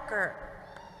Becker.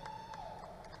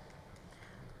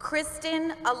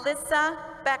 Kristen Alyssa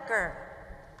Becker.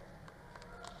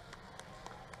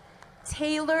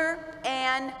 Taylor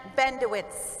Ann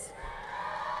Bendowitz.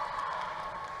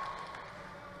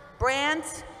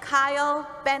 Brant Kyle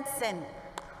Benson.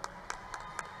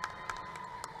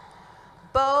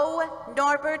 Bo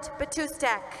Norbert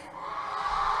Batustek.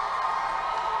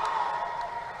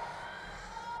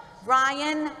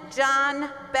 Ryan John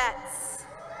Betts.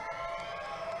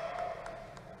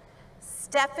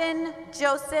 Stephen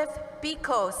Joseph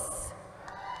Bicos.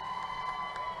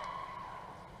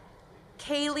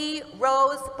 Kaylee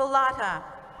Rose Bellotta.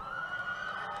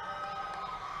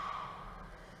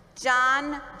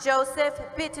 John Joseph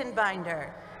Bittenbinder.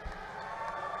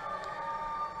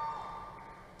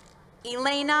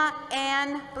 Elena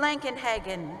Ann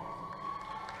Blankenhagen.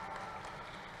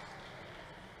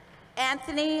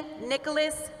 Anthony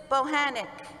Nicholas Bohannick.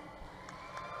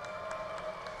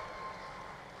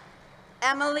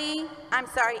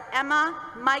 Emma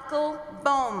Michael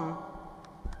Bohm.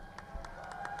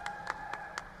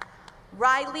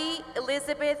 Riley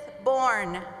Elizabeth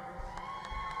Bourne.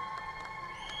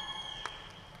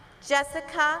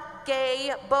 Jessica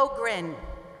Gay Bogren.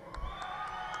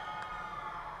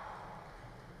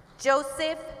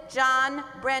 Joseph John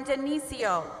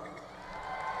Brandonicio.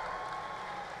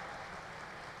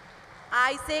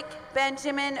 Isaac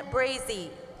Benjamin Brazy.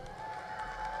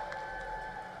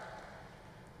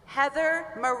 Heather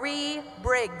Marie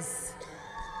Briggs.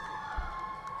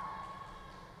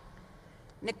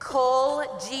 Nicole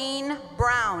Jean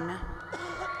Brown.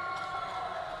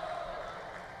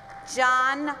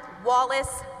 John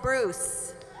Wallace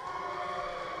Bruce.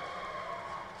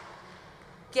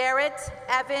 Garrett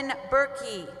Evan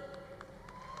Berkey.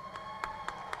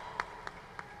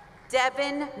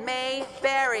 Devin May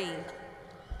Barry.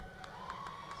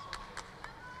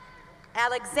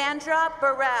 Alexandra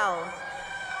Burrell.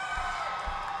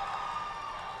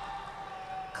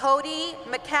 Cody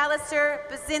McAllister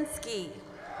Bazinski.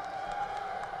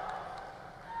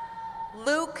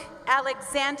 Luke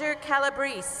Alexander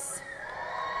Calabrese.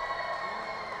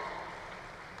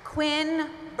 Quinn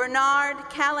Bernard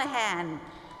Callahan.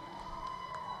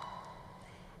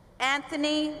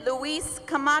 Anthony Luis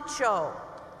Camacho.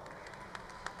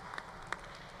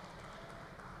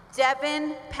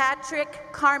 Devin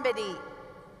Patrick Carmody.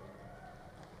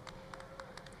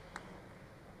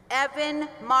 Evan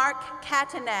Mark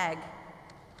Katanag.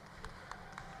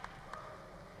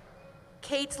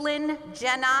 Caitlin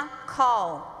Jenna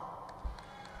Call.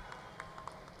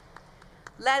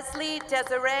 Leslie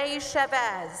Desiree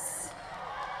Chavez.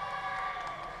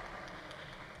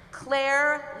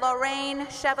 Claire Lorraine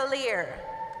Chevalier.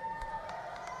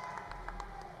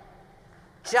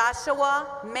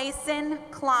 Joshua Mason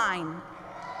Klein.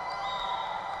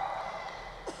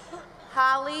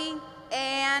 Holly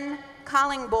Ann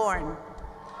Collingborn.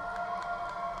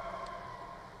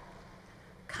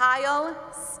 Kyle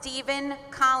Stephen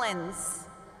Collins.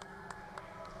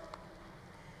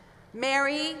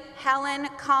 Mary Helen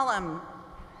Collum.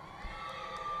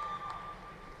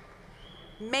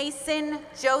 Mason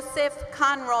Joseph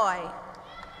Conroy.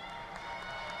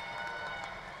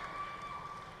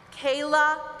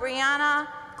 Kayla Brianna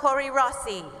Corey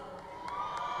Rossi.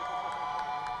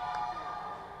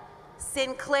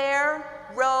 Sinclair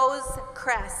Rose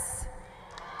Kress.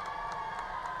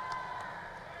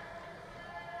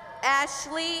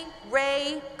 Ashley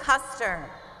Ray Custer.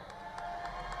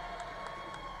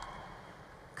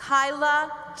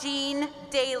 Kyla Jean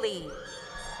Daly.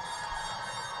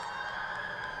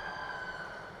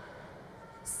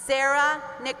 Sarah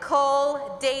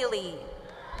Nicole Daly.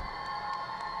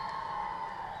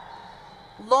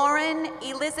 Lauren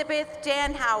Elizabeth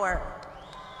Danhauer.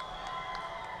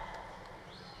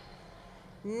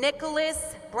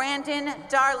 Nicholas Brandon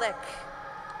Darlick.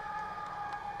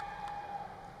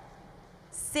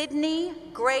 Sydney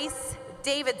Grace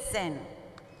Davidson.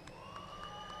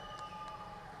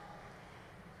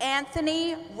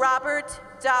 Anthony Robert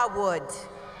Dawood.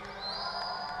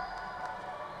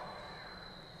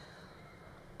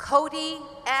 Cody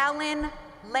Allen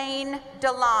Lane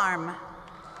Delarme.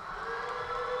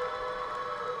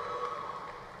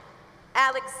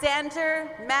 Alexander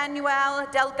Manuel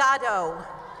Delgado.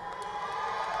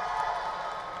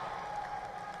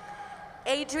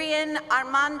 Adrian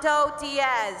Armando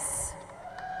Diaz.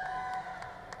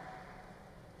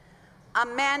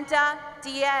 Amanda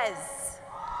Diaz.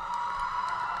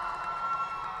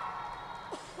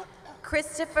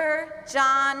 Christopher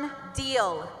John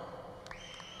Deal.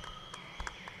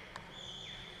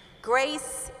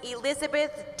 Grace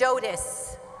Elizabeth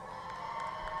Dotis.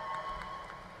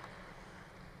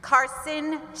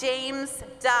 Carson James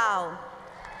Dahl.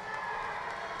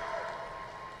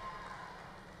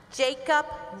 Jacob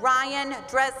Ryan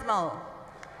Dresmel.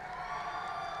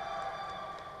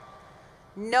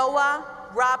 Noah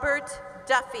Robert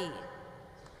Duffy.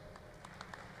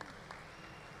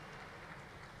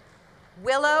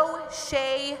 Willow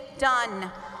Shea Dunn.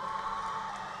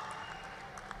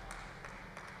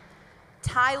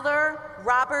 Tyler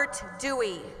Robert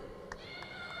Dewey.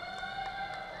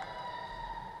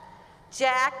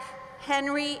 Jack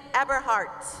Henry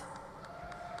Eberhardt.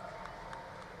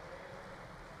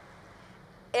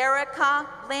 Erica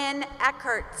Lynn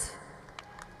Eckert.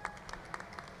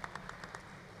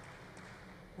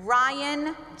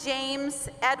 Ryan James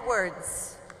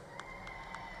Edwards.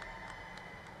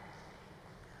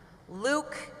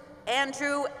 Luke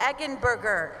Andrew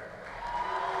Eggenberger.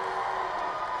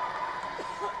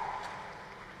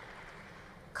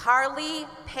 Carly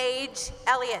Paige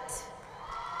Elliott.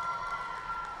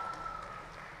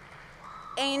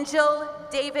 Angel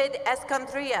David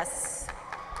Escondrias.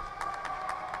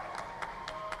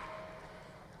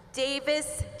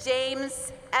 Davis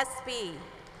James Espy.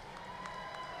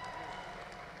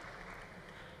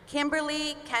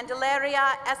 Kimberly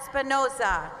Candelaria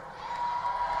Espinoza.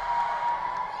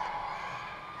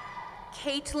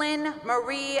 Caitlin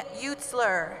Marie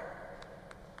Utzler.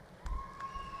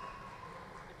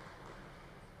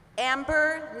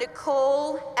 Amber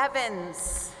Nicole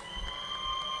Evans.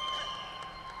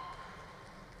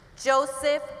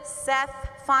 Joseph Seth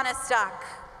Fonestock.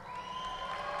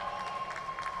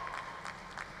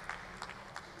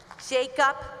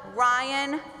 Jacob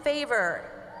Ryan Favor.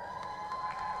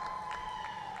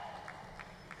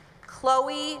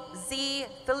 Chloe Z.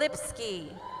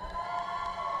 Filipski.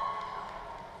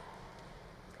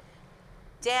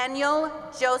 Daniel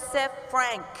Joseph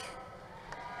Frank.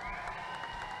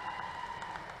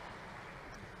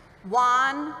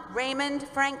 Juan Raymond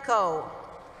Franco.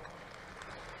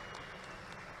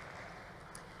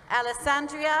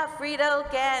 Alessandria Friedel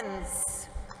Gens.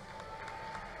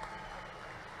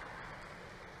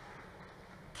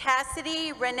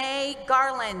 Cassidy Renee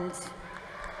Garland.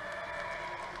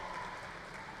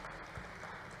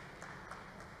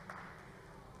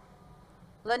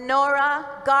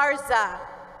 Lenora Garza.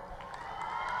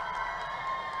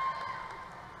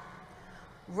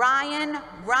 Ryan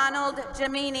Ronald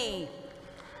Jamini.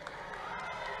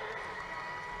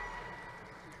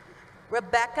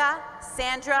 Rebecca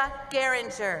Sandra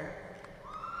Geringer.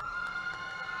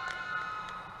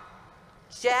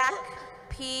 Jack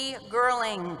P.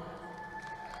 Gerling.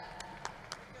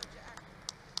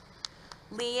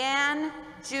 Leanne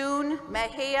June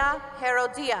Mejia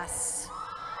Herodias.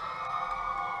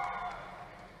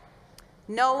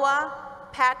 Noah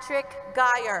Patrick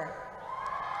Geyer.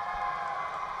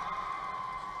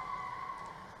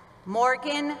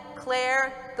 Morgan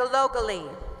Claire Galogally.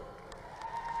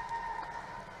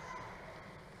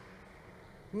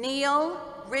 Neil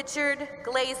Richard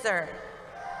Glazer.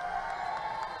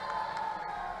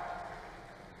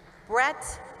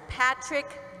 Brett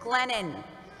Patrick Glennon.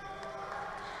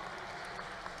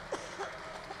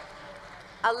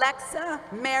 Alexa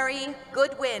Mary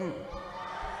Goodwin.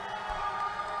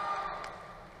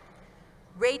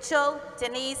 Rachel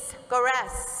Denise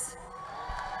Gores.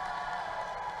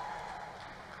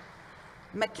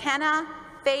 McKenna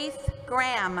Faith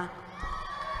Graham.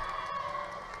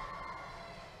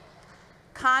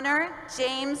 Connor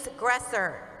James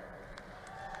Gresser.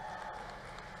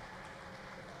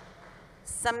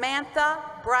 Samantha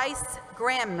Bryce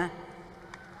Grimm.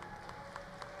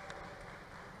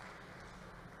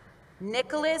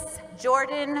 Nicholas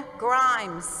Jordan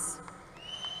Grimes.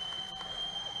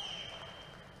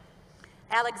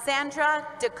 Alexandra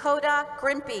Dakota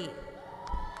Grimpy.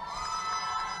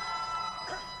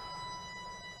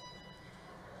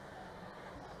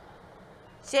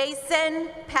 Jason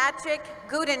Patrick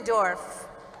Gudendorf.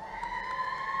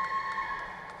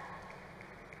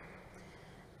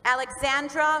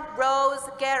 Alexandra Rose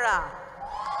Guerra.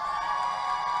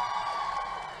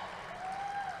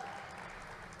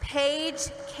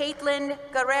 Paige Caitlin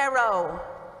Guerrero.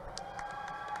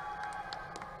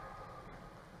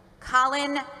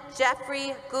 Colin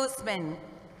Jeffrey Guzman.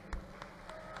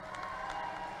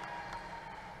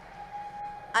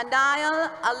 Anail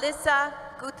Alyssa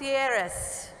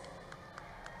Gutierrez.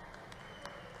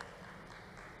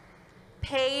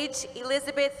 Paige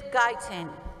Elizabeth Guyton.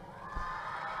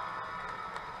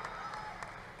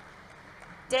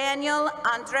 Daniel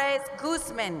Andres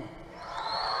Guzman.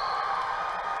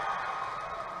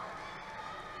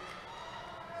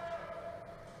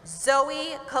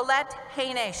 Zoe Colette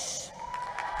Hainish.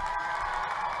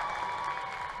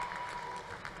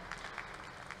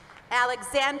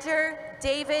 Alexander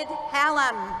David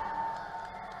Hallam.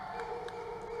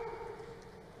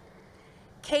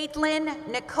 Caitlin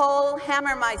Nicole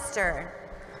Hammermeister.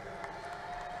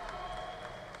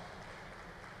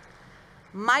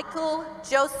 Michael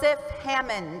Joseph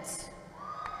Hammond.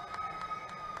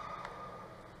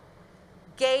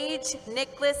 Gage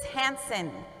Nicholas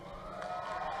Hansen.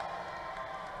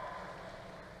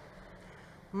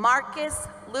 Marcus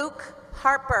Luke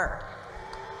Harper.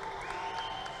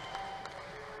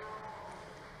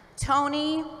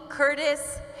 Tony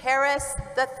Curtis Harris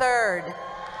III.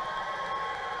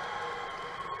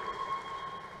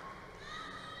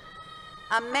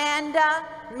 Amanda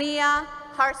Mia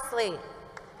Harsley.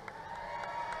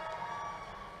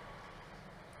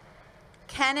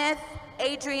 Kenneth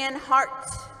Adrian Hart.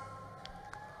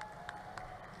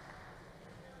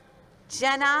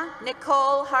 Jenna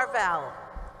Nicole Harvell.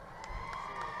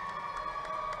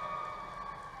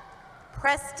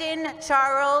 Preston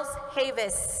Charles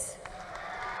Havis.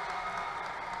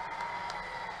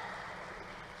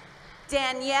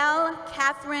 Danielle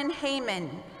Catherine Heyman.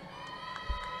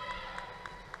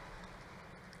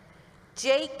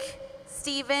 Jake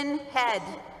Stephen Head.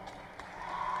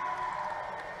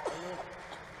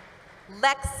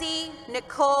 Lexi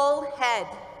Nicole Head.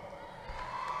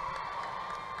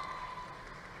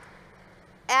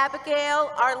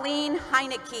 Abigail Arlene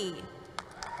Heineke.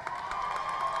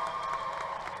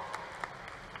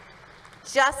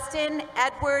 Justin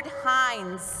Edward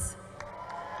Hines.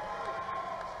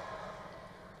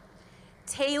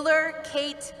 Taylor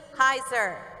Kate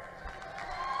Heiser.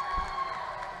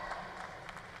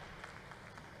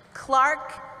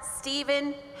 Clark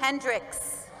Stephen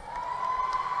Hendricks.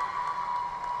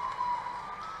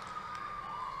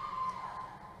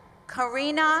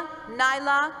 Karina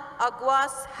Naila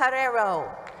Aguas Herrero.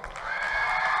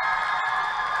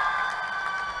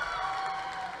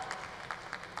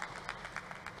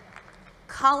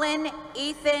 Cullen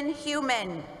Ethan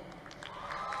Human.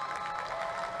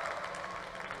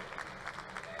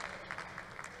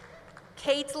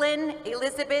 Caitlin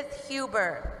Elizabeth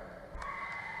Huber.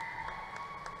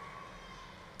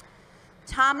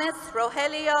 Thomas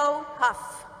Rogelio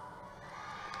Huff.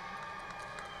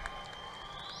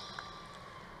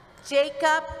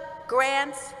 Jacob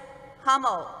Grant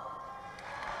Hummel.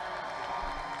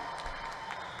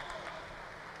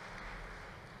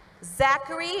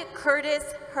 Zachary Curtis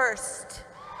Hurst.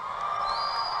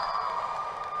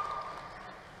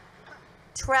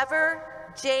 Trevor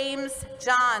James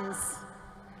Johns.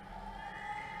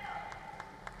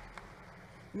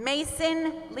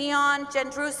 Mason Leon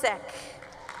Jendrusek.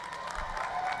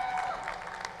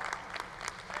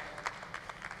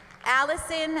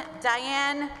 Allison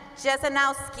Diane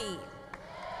Jezanowski.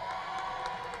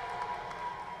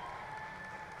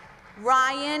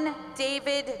 Ryan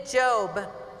David Job.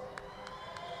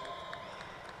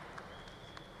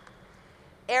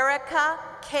 Erica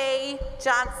K.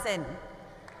 Johnson.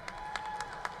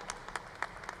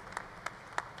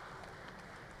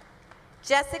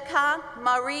 Jessica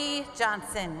Marie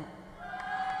Johnson.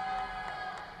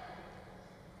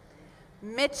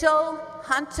 Mitchell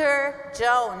Hunter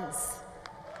Jones.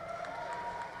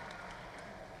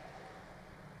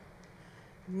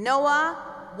 Noah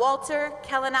Walter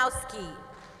Kalinowski.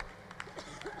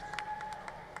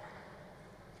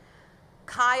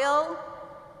 Kyle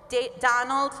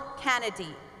Donald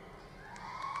Kennedy.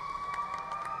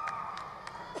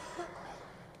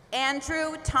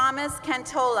 Andrew Thomas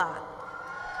Cantola.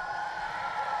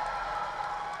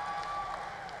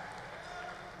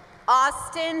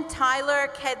 Austin Tyler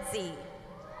Kedzie.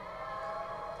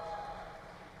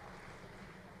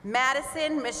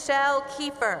 Madison Michelle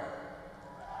Kiefer.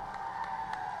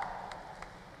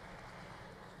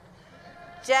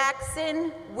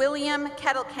 Jackson William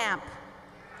Kettlecamp.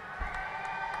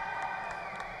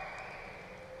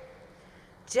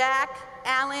 Jack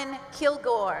Allen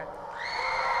Kilgore.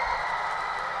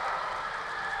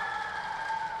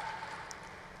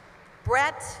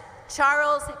 Brett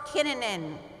Charles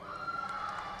Kinnanen.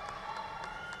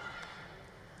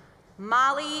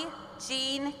 Molly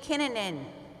Jean Kinnanen.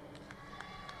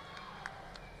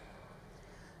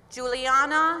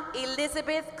 Juliana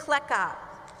Elizabeth Klecka.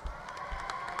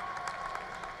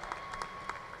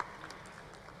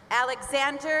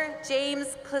 Alexander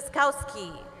James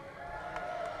Kliskowski.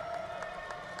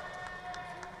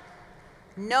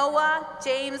 Noah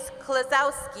James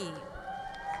Klazowski.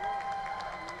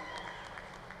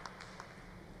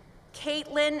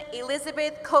 Caitlin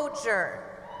Elizabeth Koger.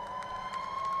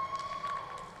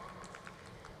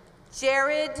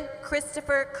 Jared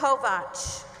Christopher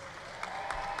Kovach.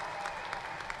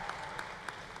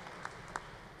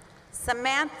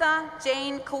 Samantha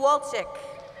Jane Kowalczyk.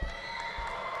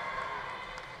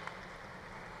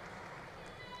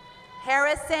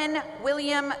 Harrison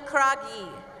William Kragi.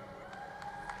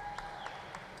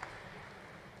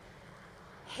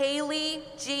 Haley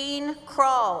Jean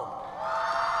Kroll.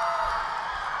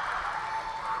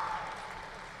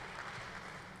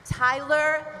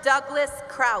 Tyler Douglas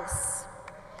Kraus.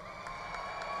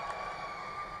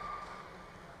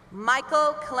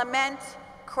 Michael Clement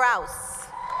Kraus.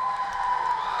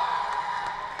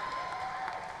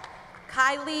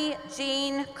 Kylie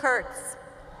Jean Kurtz.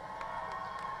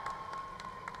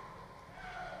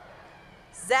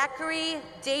 Zachary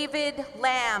David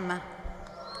Lamb.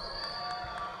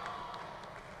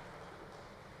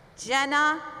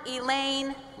 Jenna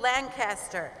Elaine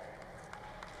Lancaster.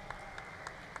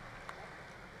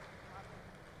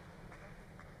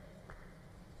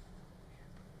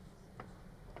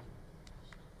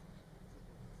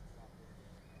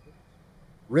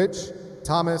 Rich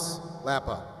Thomas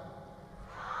Lappa.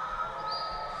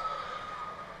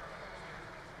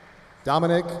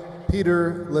 Dominic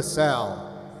Peter LaSalle.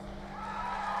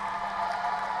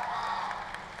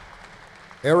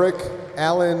 Eric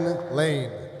Allen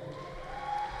Lane.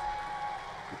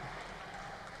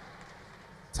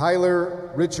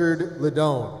 Tyler Richard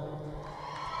Ledone.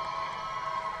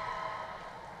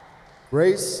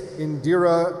 Grace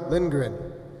Indira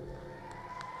Lindgren.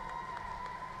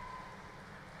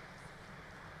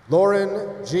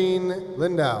 Lauren Jean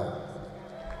Lindau.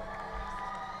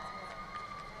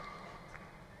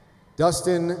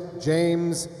 Dustin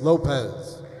James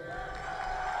Lopez.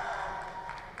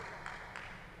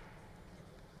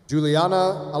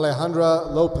 Juliana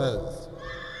Alejandra Lopez.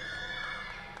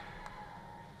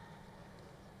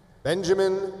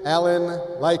 Benjamin Allen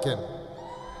Lyken.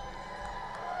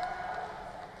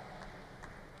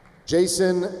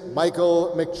 Jason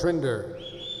Michael McTrinder.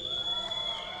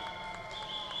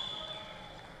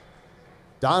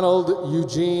 Donald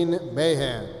Eugene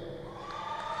Mahan.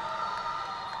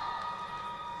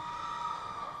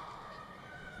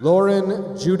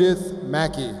 Lauren Judith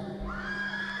Mackey.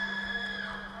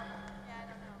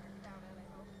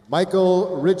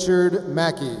 Michael Richard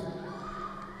Mackey.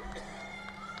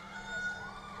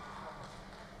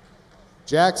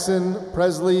 Jackson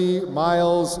Presley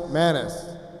Miles Manis.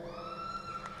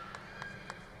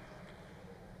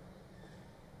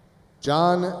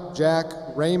 John Jack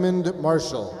Raymond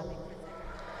Marshall.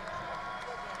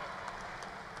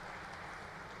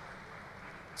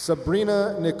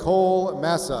 Sabrina Nicole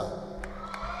Massa.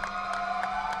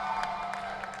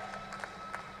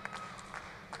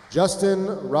 Justin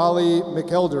Raleigh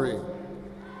McElderry.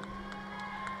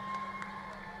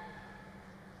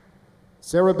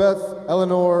 Sarah Beth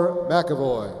Eleanor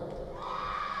McAvoy.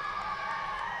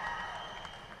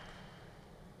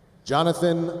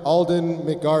 Jonathan Alden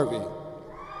McGarvey.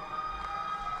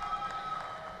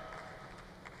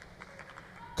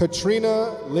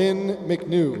 Katrina Lynn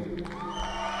McNew.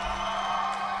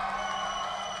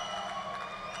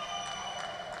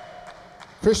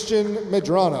 Christian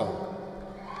Medrano.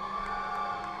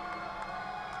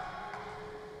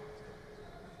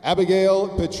 Abigail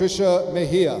Patricia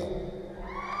Mejia.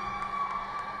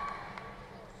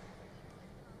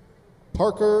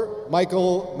 Parker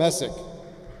Michael Messick.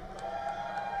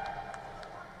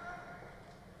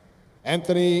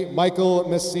 Anthony Michael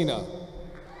Messina.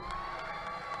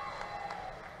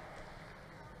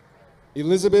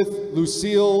 Elizabeth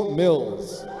Lucille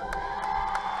Mills.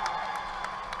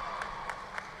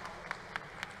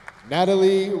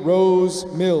 Natalie Rose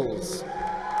Mills.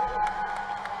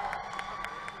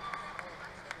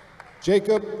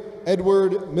 Jacob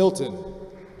Edward Milton.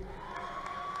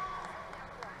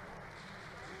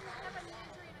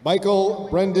 Michael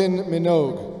Brendan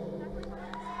Minogue.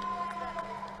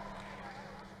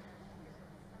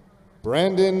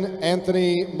 Brandon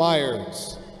Anthony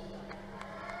Myers.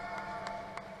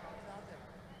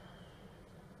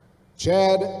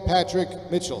 Chad Patrick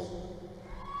Mitchell.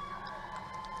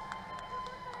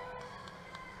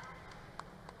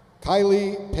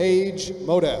 Kylie Paige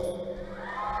Modaf.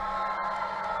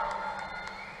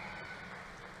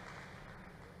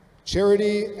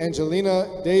 Charity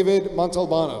Angelina David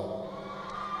Montalbano.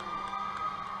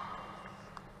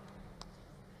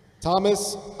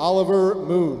 Thomas Oliver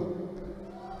Moon.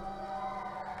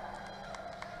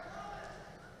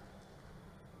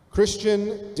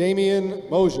 Christian Damian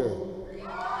Mosier.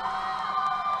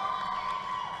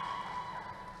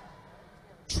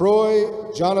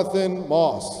 Troy Jonathan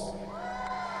Moss.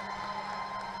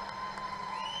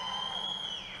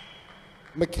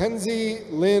 Mackenzie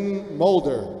Lynn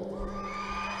Mulder.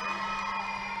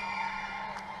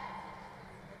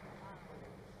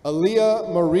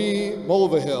 Aaliyah Marie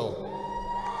Mulvihill.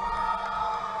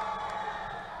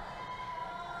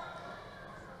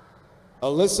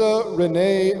 Alyssa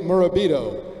Renee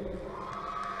Murabito.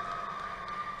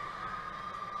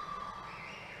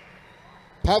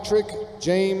 Patrick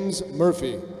James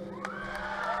Murphy.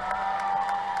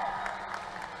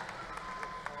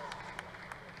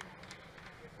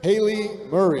 Haley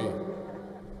Murray.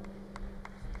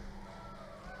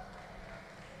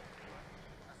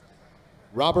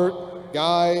 Robert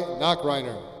Guy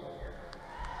Knockreiner.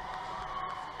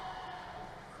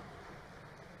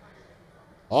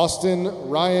 Austin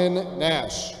Ryan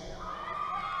Nash.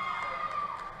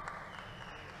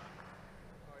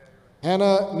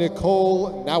 Hannah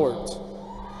Nicole Nauert.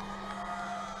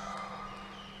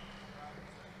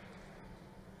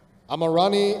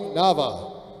 Amarani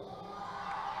Nava.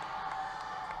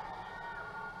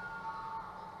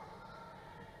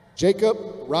 Jacob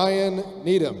Ryan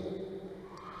Needham.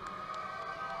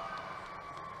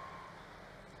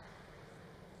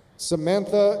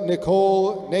 Samantha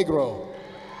Nicole Negro.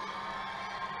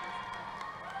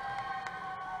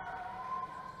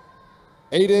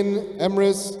 Aiden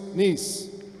Emrys Neese.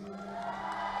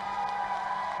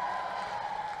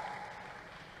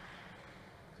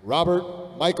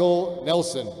 Robert Michael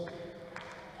Nelson.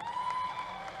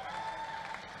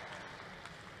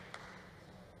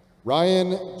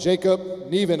 Ryan Jacob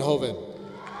Nievenhoven.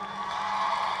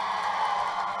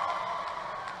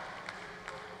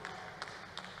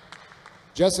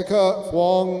 Jessica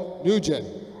Huang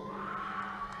Nugent.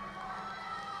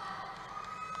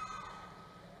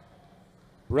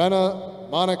 Brenna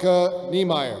Monica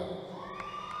Niemeyer.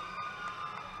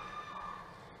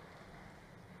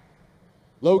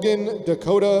 Logan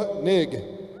Dakota Nig.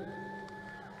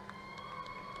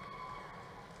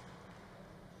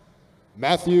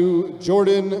 Matthew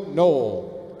Jordan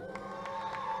Knoll.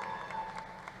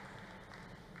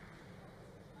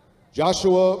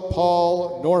 Joshua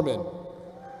Paul Norman.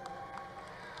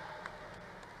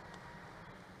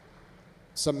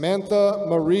 Samantha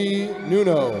Marie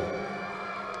Nuno.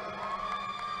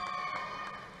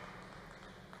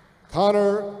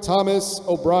 Connor Thomas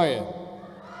O'Brien.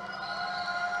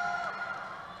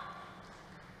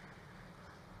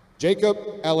 Jacob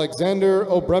Alexander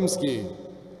Obremski.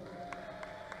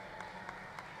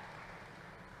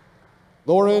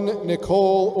 Lauren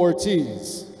Nicole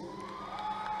Ortiz.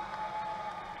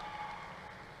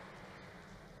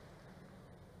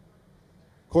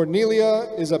 Cornelia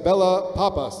Isabella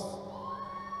Papas.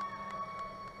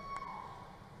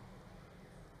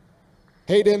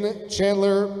 Hayden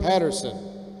Chandler Patterson.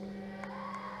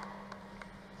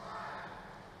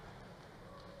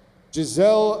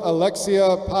 Giselle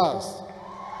Alexia Paz.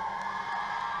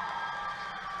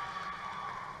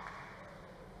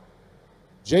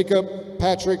 Jacob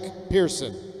Patrick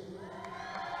Pearson.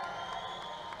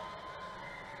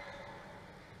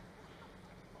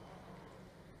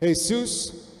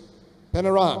 Jesus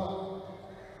Penaran.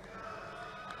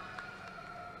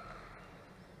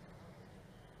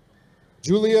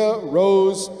 Julia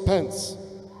Rose Pence.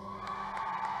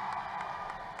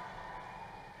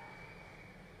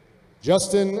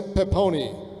 Justin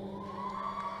Peponi.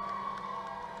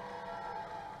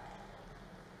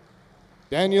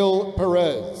 Daniel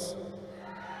Perez.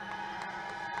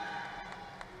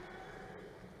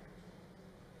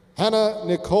 Hannah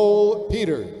Nicole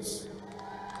Peters.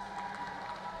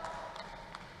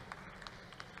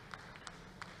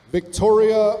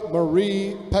 Victoria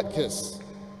Marie Petkis.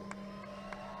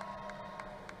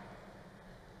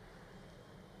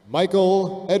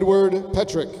 Michael Edward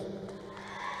Petrick.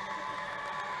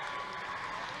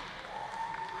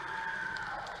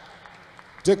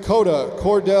 Dakota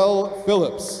Cordell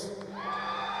Phillips.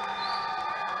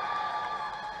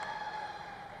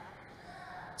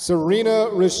 Serena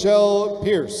Rochelle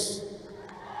Pierce.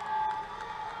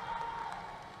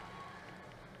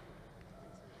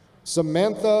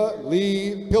 Samantha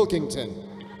Lee Pilkington.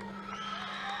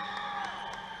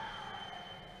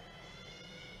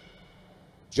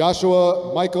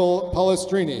 Joshua Michael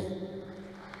Palestrini.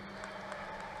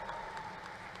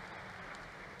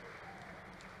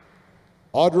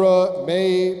 Audra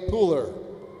May Pooler.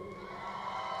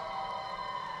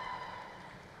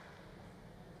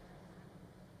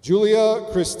 Julia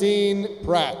Christine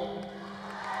Pratt.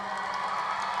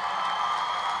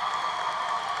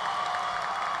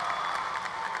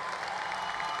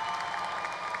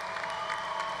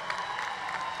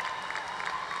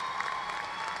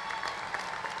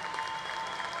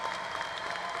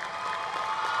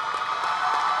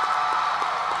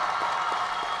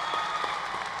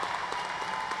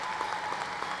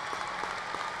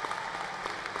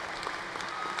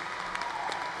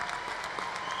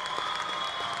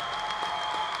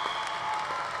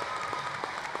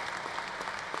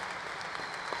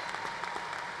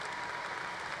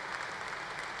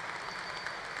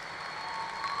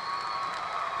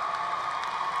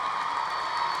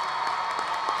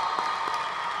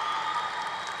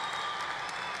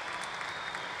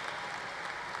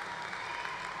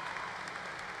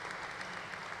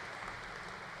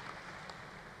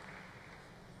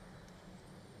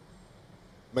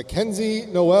 Mackenzie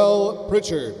Noel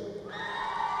Pritchard.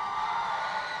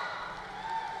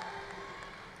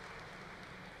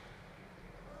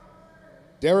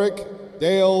 Derek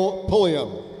Dale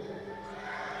Pulliam.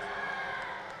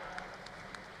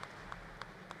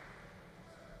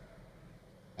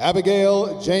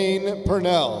 Abigail Jane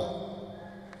Purnell.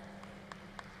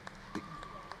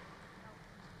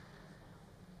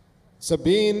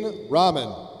 Sabine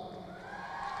Rahman.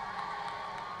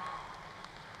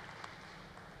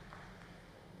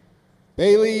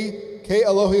 Bailey K.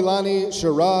 Alohilani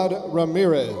Sherrod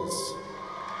Ramirez.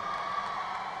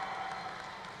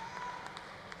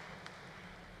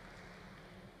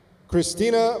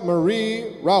 Christina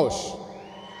Marie Rausch.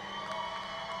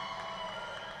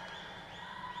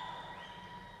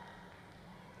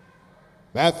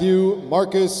 Matthew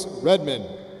Marcus Redmond.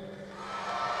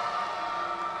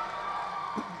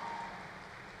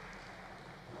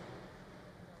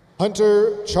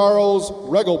 Hunter Charles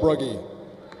Regelbrugge.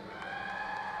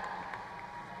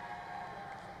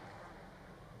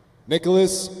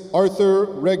 Nicholas Arthur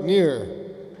Regnier.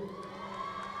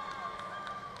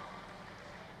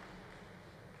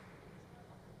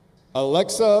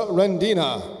 Alexa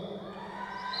Rendina.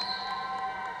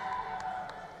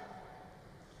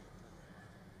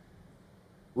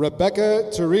 Rebecca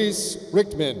Therese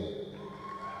Richtman.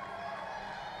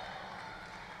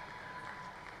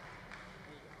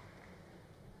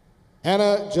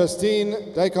 Hannah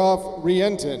Justine Dykoff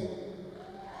Rienton.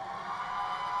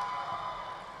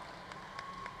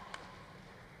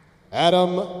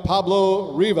 Adam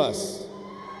Pablo Rivas.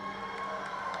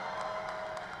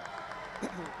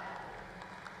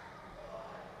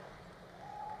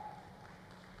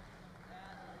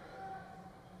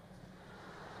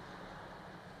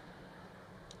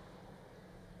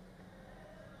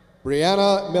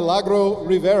 Brianna Milagro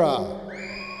Rivera.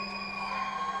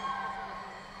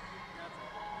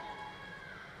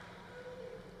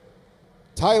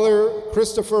 Tyler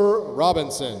Christopher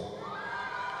Robinson.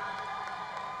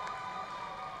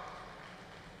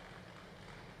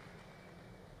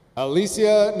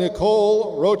 Alicia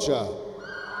Nicole Rocha.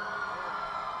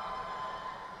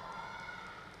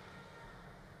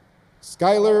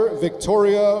 Skylar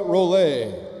Victoria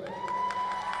Rollet.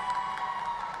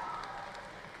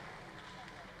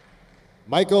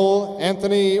 Michael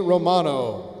Anthony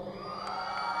Romano.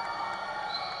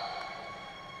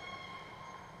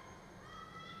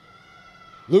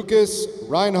 Lucas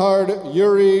Reinhard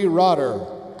Yuri Rotter.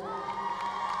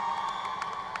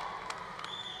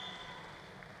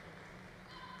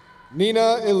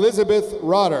 Nina Elizabeth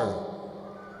Rotter.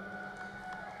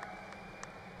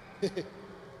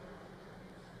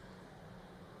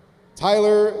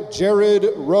 Tyler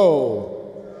Jared Rowe.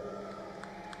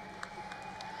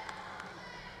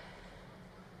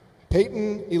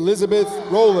 Peyton Elizabeth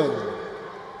Rowland.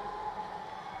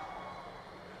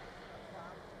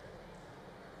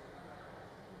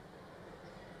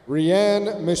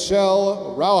 Rianne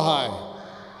Michelle Rauhai.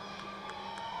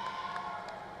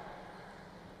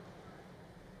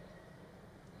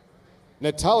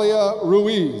 Natalia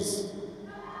Ruiz.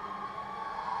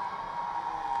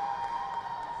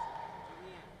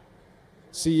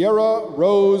 Sierra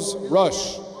Rose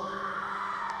Rush.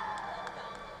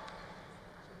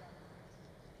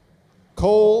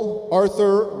 Cole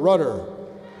Arthur Rudder.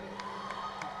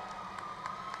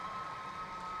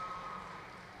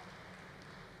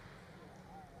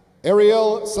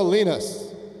 Ariel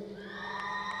Salinas.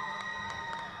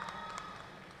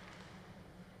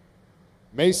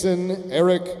 Mason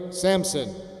Eric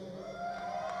Sampson.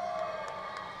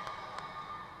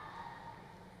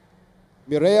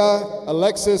 Mireya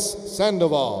Alexis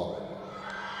Sandoval.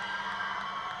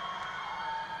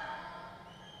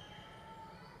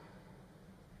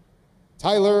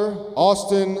 Tyler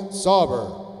Austin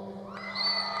Sauber.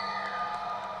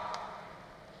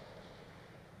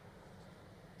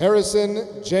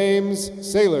 Harrison James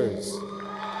Sailors.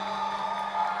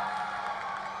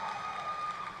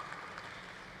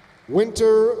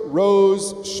 Winter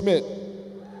Rose Schmidt.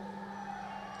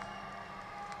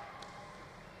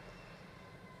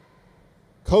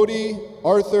 Cody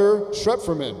Arthur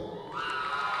Schrepferman.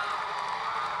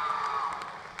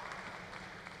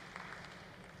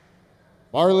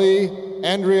 Marley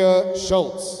Andrea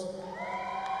Schultz.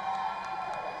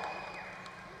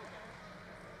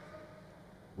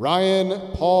 Ryan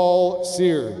Paul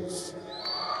Sears.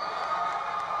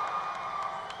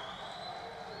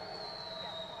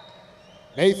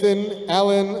 Nathan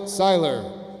Allen Seiler.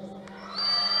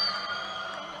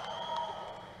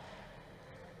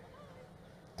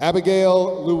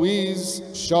 Abigail Louise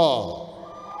Shaw.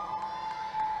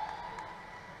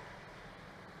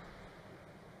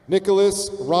 Nicholas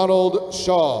Ronald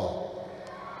Shaw.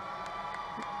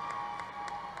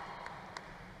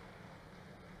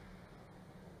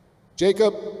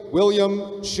 Jacob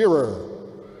William Shearer.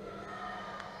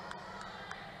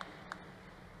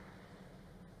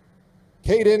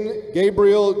 Caden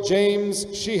Gabriel James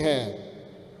Sheehan.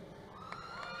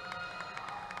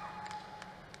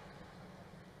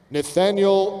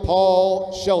 Nathaniel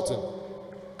Paul Shelton.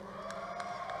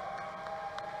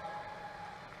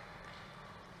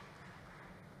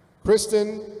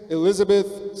 Kristen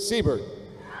Elizabeth Siebert.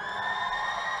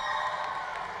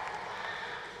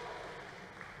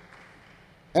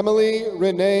 Emily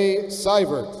Renee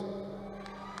Seivert.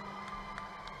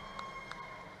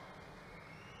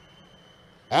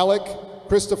 Alec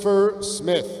Christopher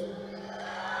Smith.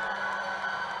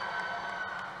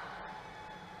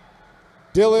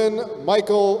 Dylan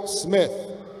Michael Smith.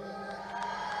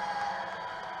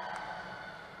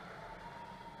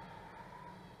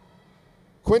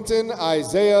 Quentin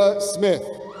Isaiah Smith.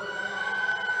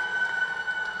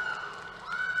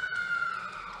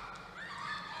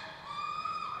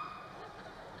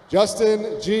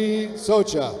 Justin G.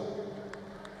 Socha.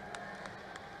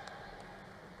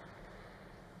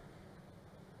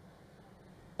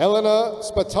 Elena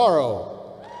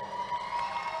Spataro.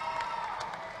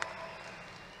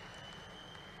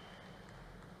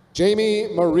 Jamie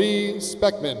Marie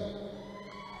Speckman.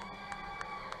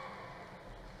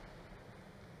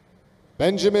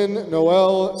 Benjamin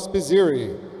Noel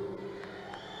Spizziri.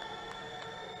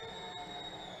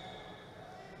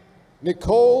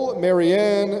 Nicole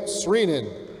Marianne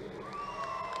Sreenan.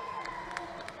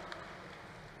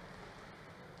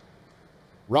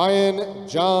 Ryan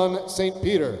John St.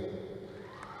 Peter.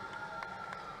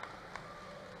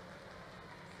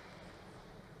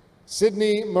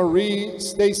 Sydney Marie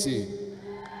Stacy.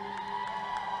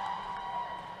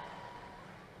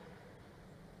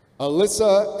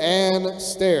 Alyssa Ann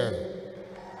Stair.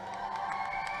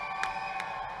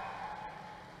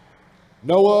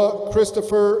 Noah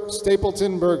Christopher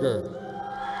Stapleton Berger.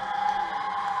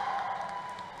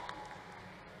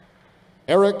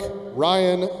 Eric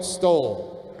Ryan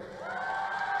Stoll.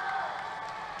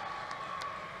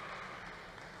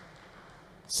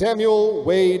 Samuel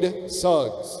Wade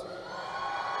Suggs.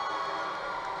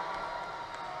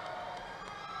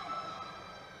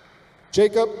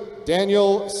 Jacob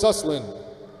Daniel Sussland.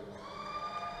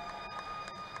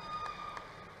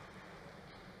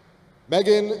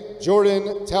 Megan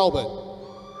Jordan Talbot.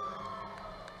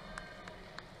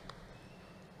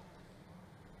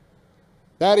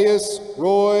 Thaddeus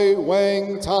Roy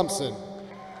Wang Thompson.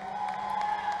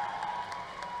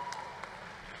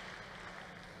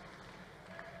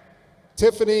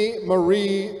 Tiffany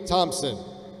Marie Thompson.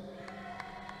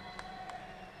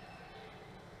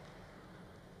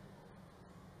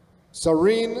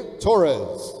 Serene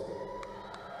Torres.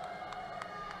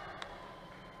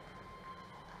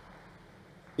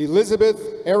 Elizabeth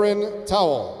Erin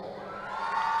Towell.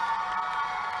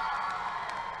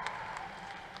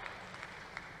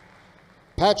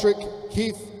 Patrick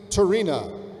Keith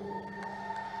Turina.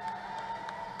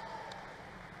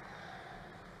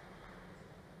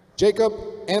 Jacob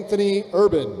Anthony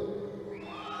Urban.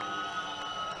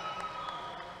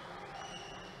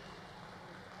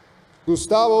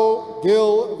 Gustavo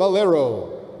Gil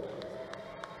Valero.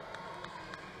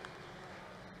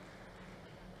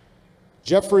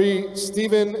 Jeffrey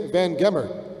Stephen Van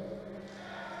Gemmert.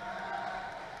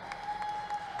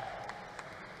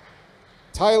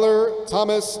 Tyler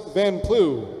Thomas Van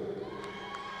Plu.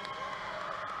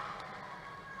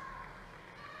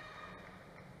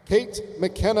 Kate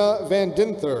McKenna Van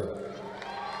Dinther.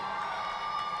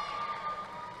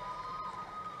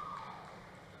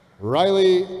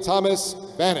 Riley Thomas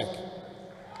Vanek.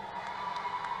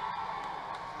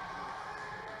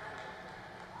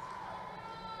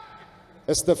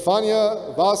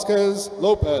 Estefania Vasquez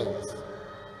Lopez.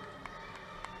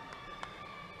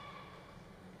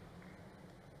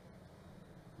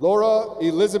 Laura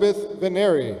Elizabeth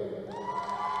Veneri.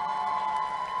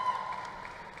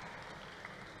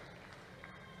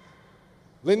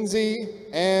 Lindsay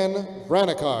Ann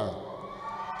Vranikar.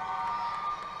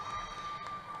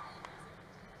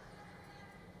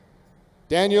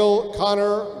 Daniel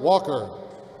Connor Walker.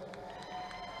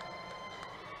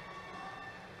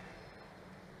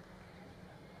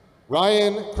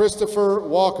 Ryan Christopher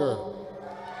Walker.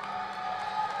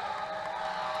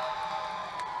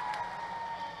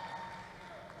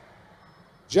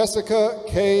 Jessica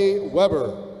K.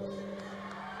 Weber.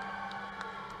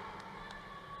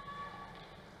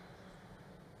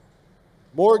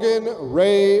 Morgan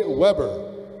Ray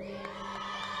Weber.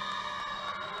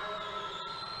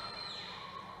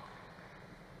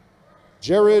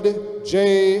 Jared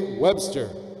J. Webster.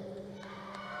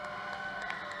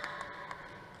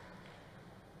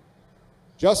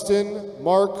 Justin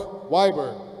Mark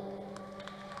Weiber.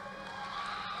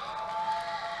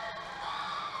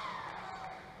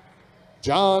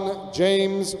 John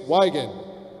James Wigan.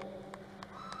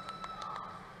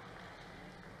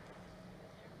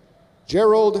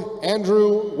 Gerald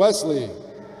Andrew Wesley.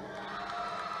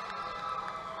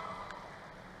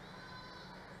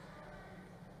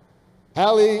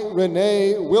 Hallie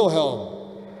Renee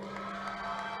Wilhelm.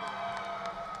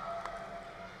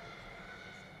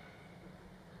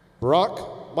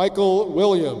 Brock Michael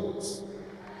Williams.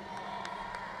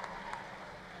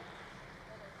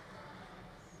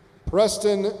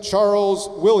 Preston Charles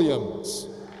Williams.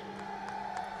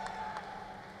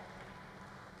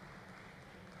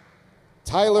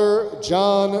 Tyler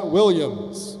John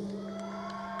Williams.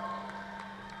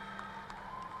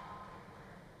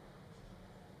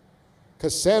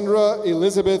 Cassandra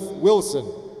Elizabeth Wilson.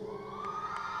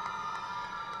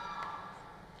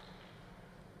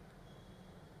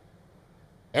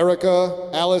 Erica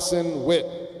Allison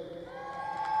Witt.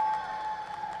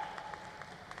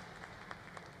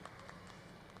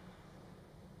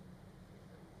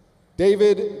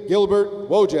 David Gilbert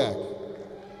Wojak.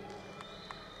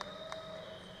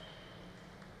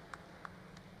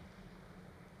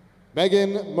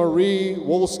 Megan Marie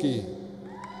Wolski.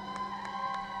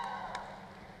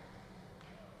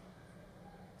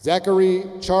 Zachary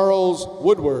Charles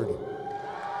Woodward.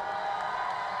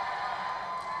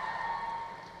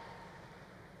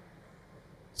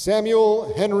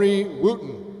 Samuel Henry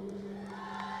Wooten.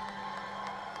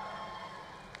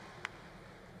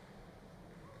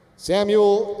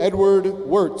 Samuel Edward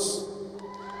Wirtz.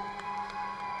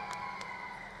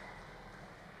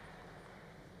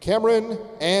 Cameron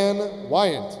Ann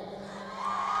Wyant.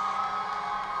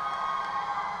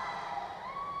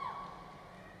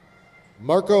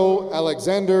 Marco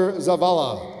Alexander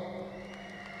Zavala.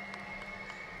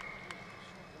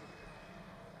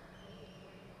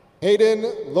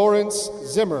 Hayden Lawrence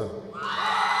Zimmer.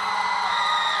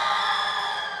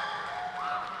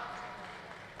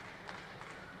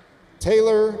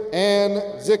 Taylor Ann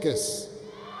Zickus.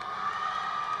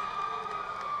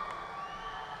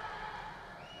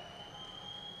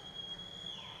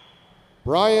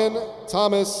 Brian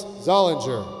Thomas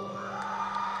Zollinger.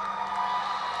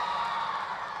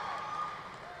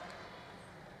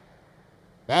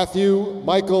 Matthew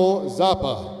Michael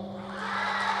Zappa.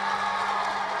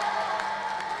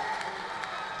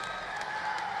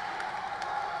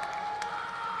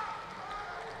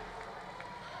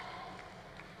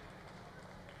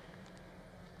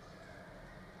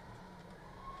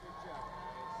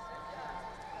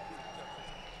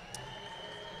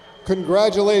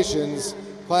 Congratulations,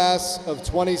 class of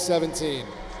 2017.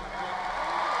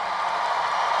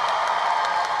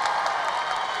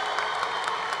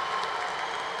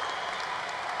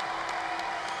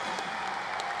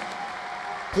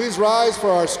 Please rise for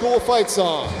our school fight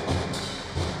song.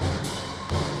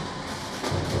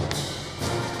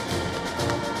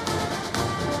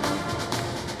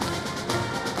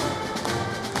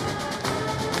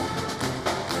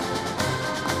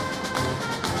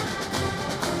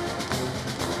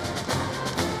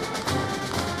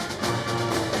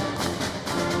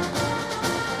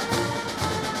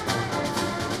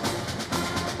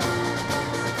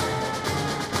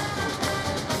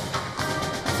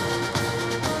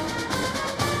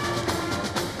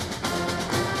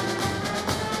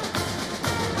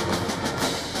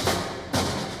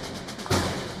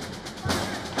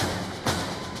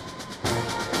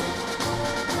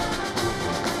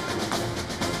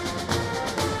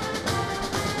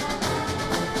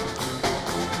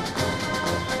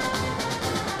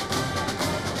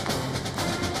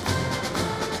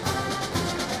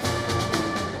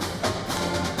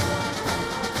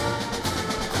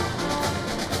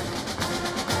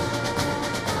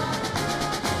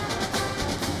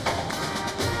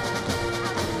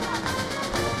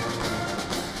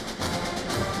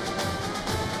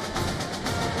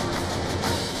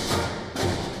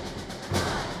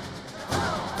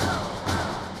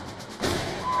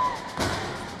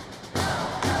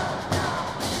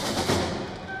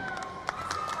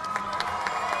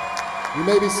 You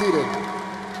may be seated.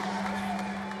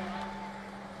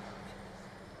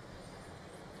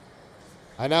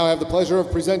 I now have the pleasure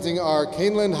of presenting our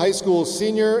Kaneland High School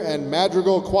Senior and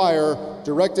Madrigal Choir,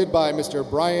 directed by Mr.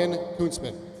 Brian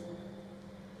Kuntzman.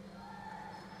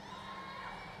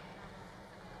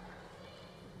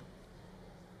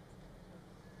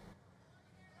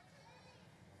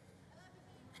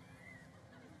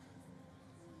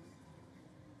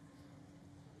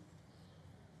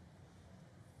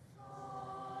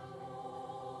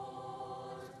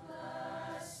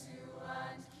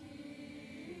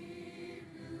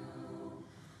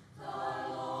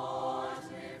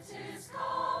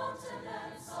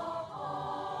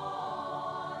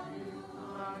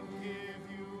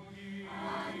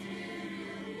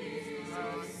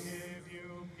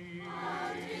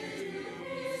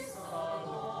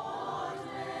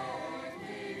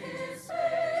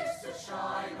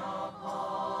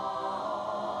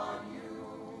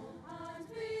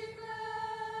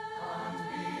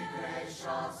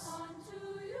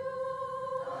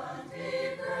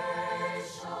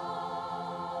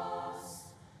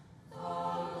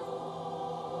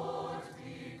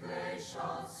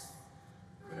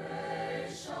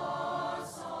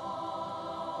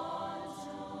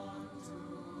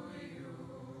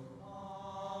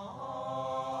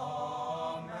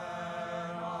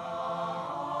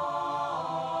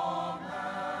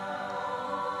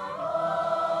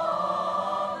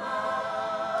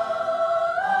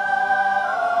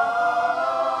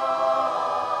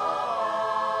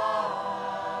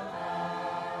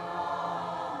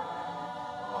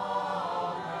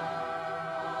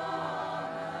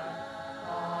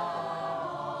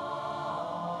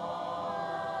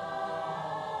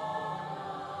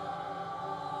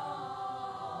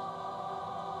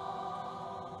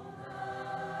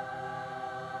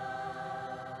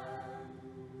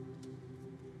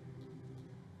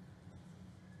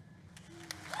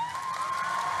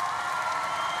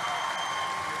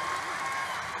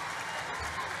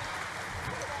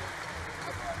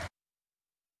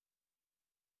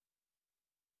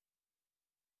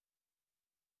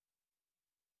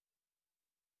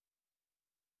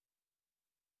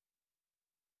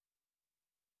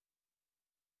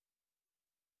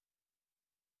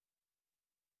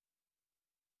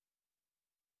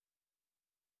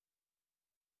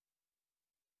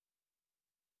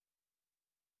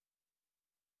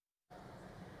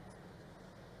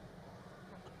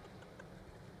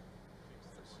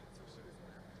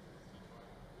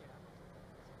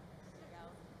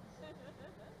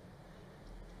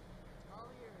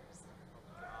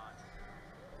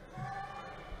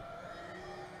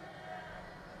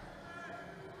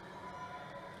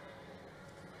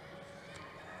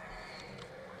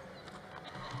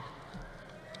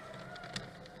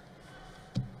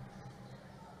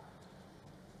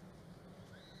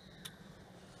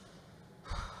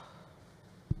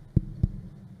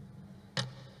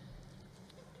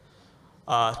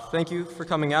 Thank you for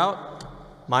coming out.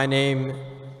 Is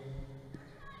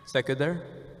that good there?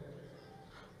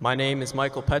 My name is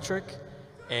Michael Petrick,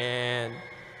 and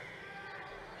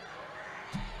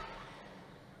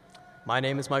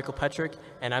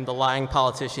I'm the lying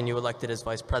politician you elected as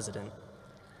vice president.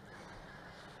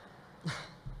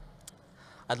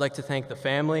 I'd like to thank the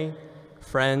family,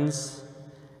 friends,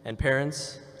 and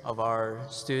parents of our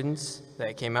students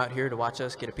that came out here to watch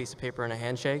us get a piece of paper and a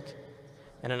handshake.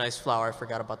 And a nice flower. I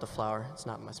forgot about the flower. It's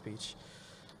not in my speech.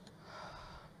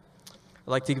 I'd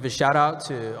like to give a shout out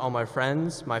to all my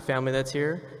friends, my family that's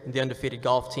here, and the undefeated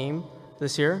golf team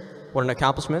this year. What an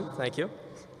accomplishment. Thank you.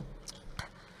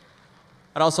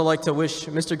 I'd also like to wish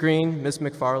Mr. Green, Ms.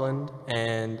 McFarland,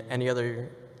 and any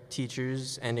other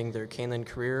teachers ending their Kaneland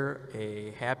career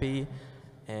a happy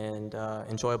and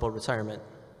enjoyable retirement.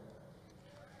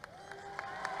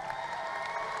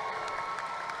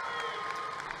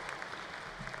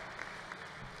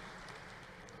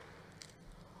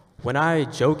 When I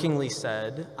jokingly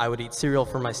said I would eat cereal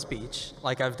for my speech,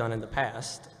 like I've done in the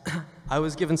past, I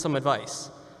was given some advice.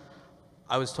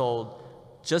 I was told,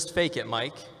 just fake it,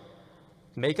 Mike.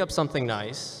 Make up something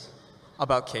nice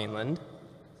about Kaneland,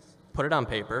 put it on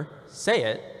paper, say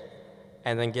it,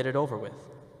 and then get it over with.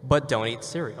 But don't eat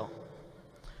cereal.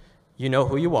 You know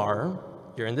who you are,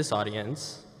 you're in this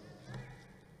audience,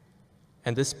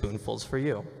 and this spoonful's for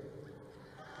you.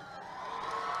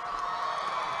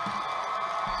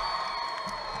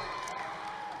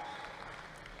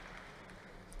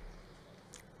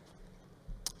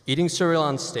 Eating cereal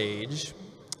on stage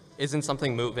isn't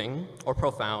something moving or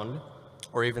profound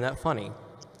or even that funny.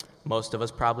 Most of us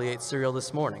probably ate cereal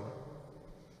this morning.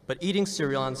 But eating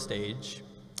cereal on stage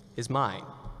is mine.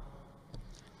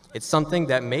 It's something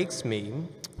that makes me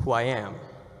who I am.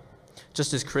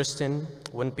 Just as Kristen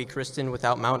wouldn't be Kristen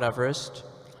without Mount Everest,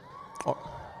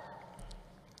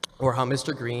 or how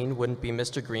Mr. Green wouldn't be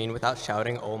Mr. Green without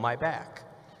shouting, "Oh, my back."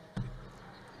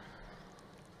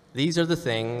 These are the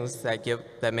things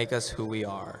that make us who we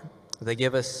are. They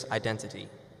give us identity.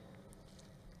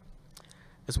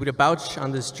 As we debouch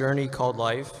on this journey called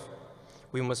life,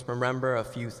 we must remember a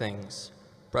few things.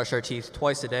 Brush our teeth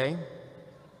twice a day,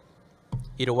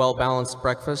 eat a well-balanced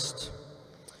breakfast,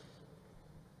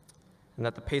 and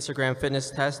that the Pacergram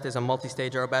fitness test is a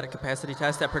multi-stage aerobatic capacity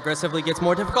test that progressively gets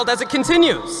more difficult as it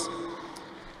continues.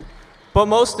 But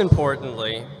most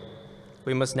importantly,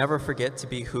 we must never forget to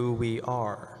be who we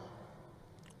are.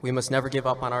 We must never give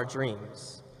up on our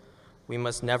dreams. We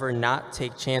must never not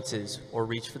take chances or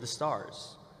reach for the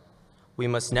stars. We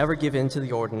must never give in to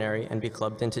the ordinary and be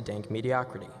clubbed into dank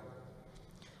mediocrity.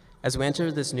 As we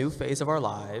enter this new phase of our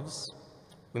lives,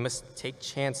 we must take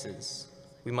chances.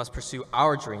 We must pursue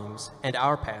our dreams and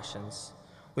our passions.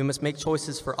 We must make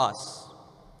choices for us.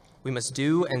 We must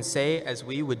do and say as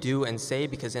we would do and say,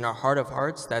 because in our heart of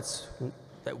hearts,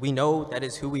 that we know that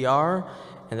is who we are,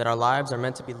 and that our lives are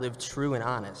meant to be lived true and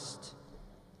honest.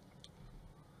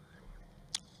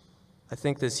 I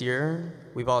think this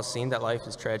year, we've all seen that life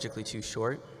is tragically too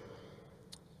short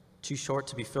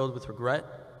to be filled with regret,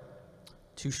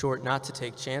 too short not to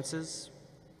take chances,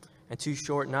 and too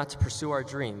short not to pursue our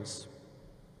dreams.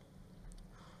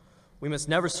 We must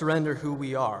never surrender who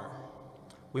we are.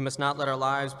 We must not let our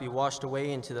lives be washed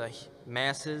away into the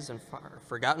masses and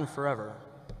forgotten forever.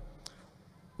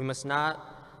 We must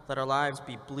not let our lives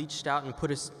be bleached out and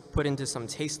put into some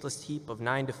tasteless heap of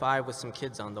 9 to 5 with some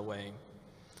kids on the way.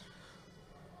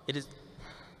 It is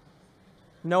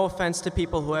no offense to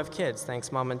people who have kids.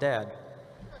 Thanks, Mom and Dad.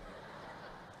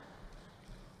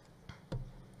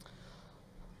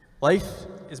 Life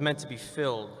is meant to be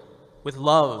filled with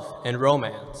love and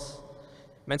romance,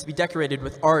 meant to be decorated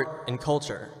with art and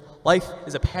culture. Life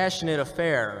is a passionate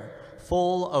affair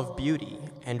full of beauty,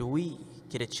 and we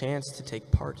get a chance to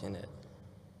take part in it.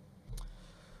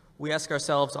 We ask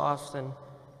ourselves often,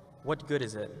 what good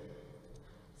is it?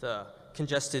 The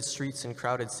congested streets and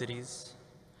crowded cities,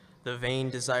 the vain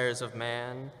desires of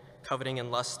man, coveting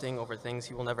and lusting over things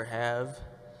he will never have,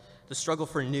 the struggle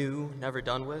for new, never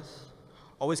done with,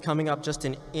 always coming up just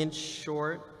an inch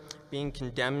short, being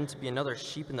condemned to be another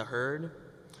sheep in the herd,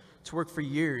 to work for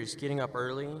years, getting up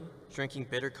early, drinking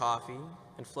bitter coffee,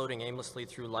 and floating aimlessly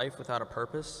through life without a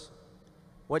purpose.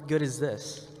 What good is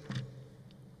this?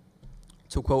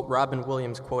 To quote Robin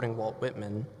Williams quoting Walt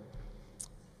Whitman,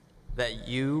 that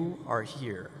you are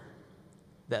here,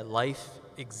 that life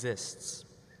exists,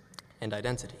 and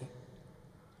identity.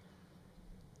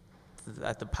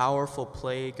 That the powerful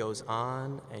play goes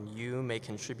on and you may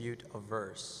contribute a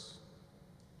verse.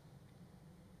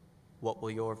 What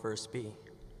will your verse be?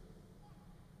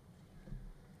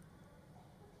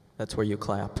 That's where you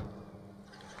clap.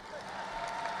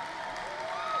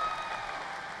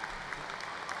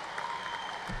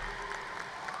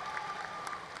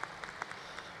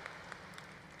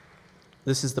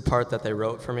 This is the part that they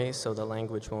wrote for me, so the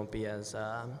language won't be as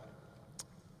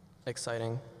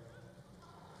exciting.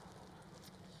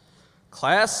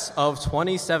 Class of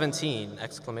 2017,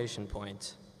 exclamation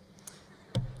point.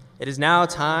 It is now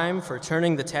time for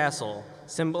turning the tassel,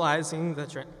 symbolizing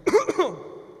the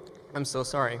I'm so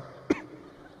sorry.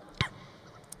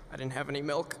 I didn't have any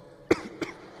milk.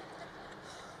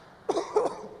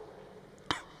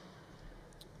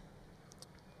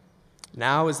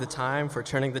 Now is the time for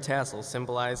turning the tassel,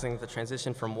 symbolizing the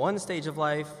transition from one stage of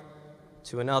life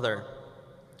to another.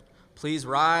 Please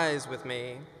rise with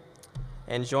me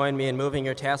and join me in moving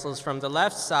your tassels from the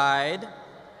left side,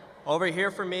 over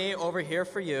here for me, over here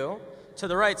for you, to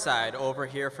the right side, over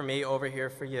here for me, over here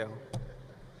for you.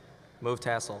 Move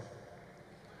tassel.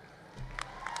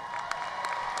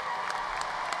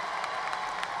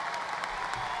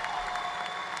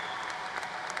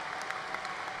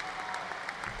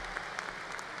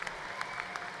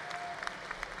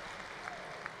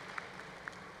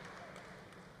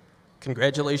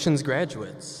 Congratulations,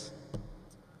 graduates.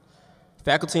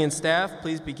 Faculty and staff,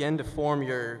 please begin to form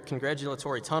your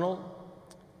congratulatory tunnel.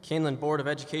 Kaneland Board of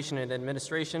Education and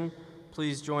Administration,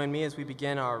 please join me as we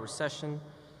begin our recession.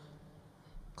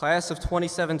 Class of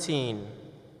 2017,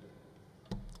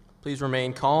 please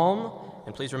remain calm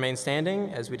and please remain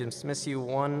standing as we dismiss you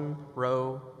one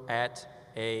row at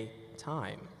a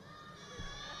time.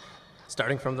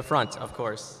 Starting from the front, of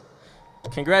course.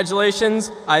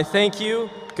 Congratulations, I thank you,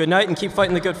 good night, and keep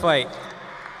fighting the good fight.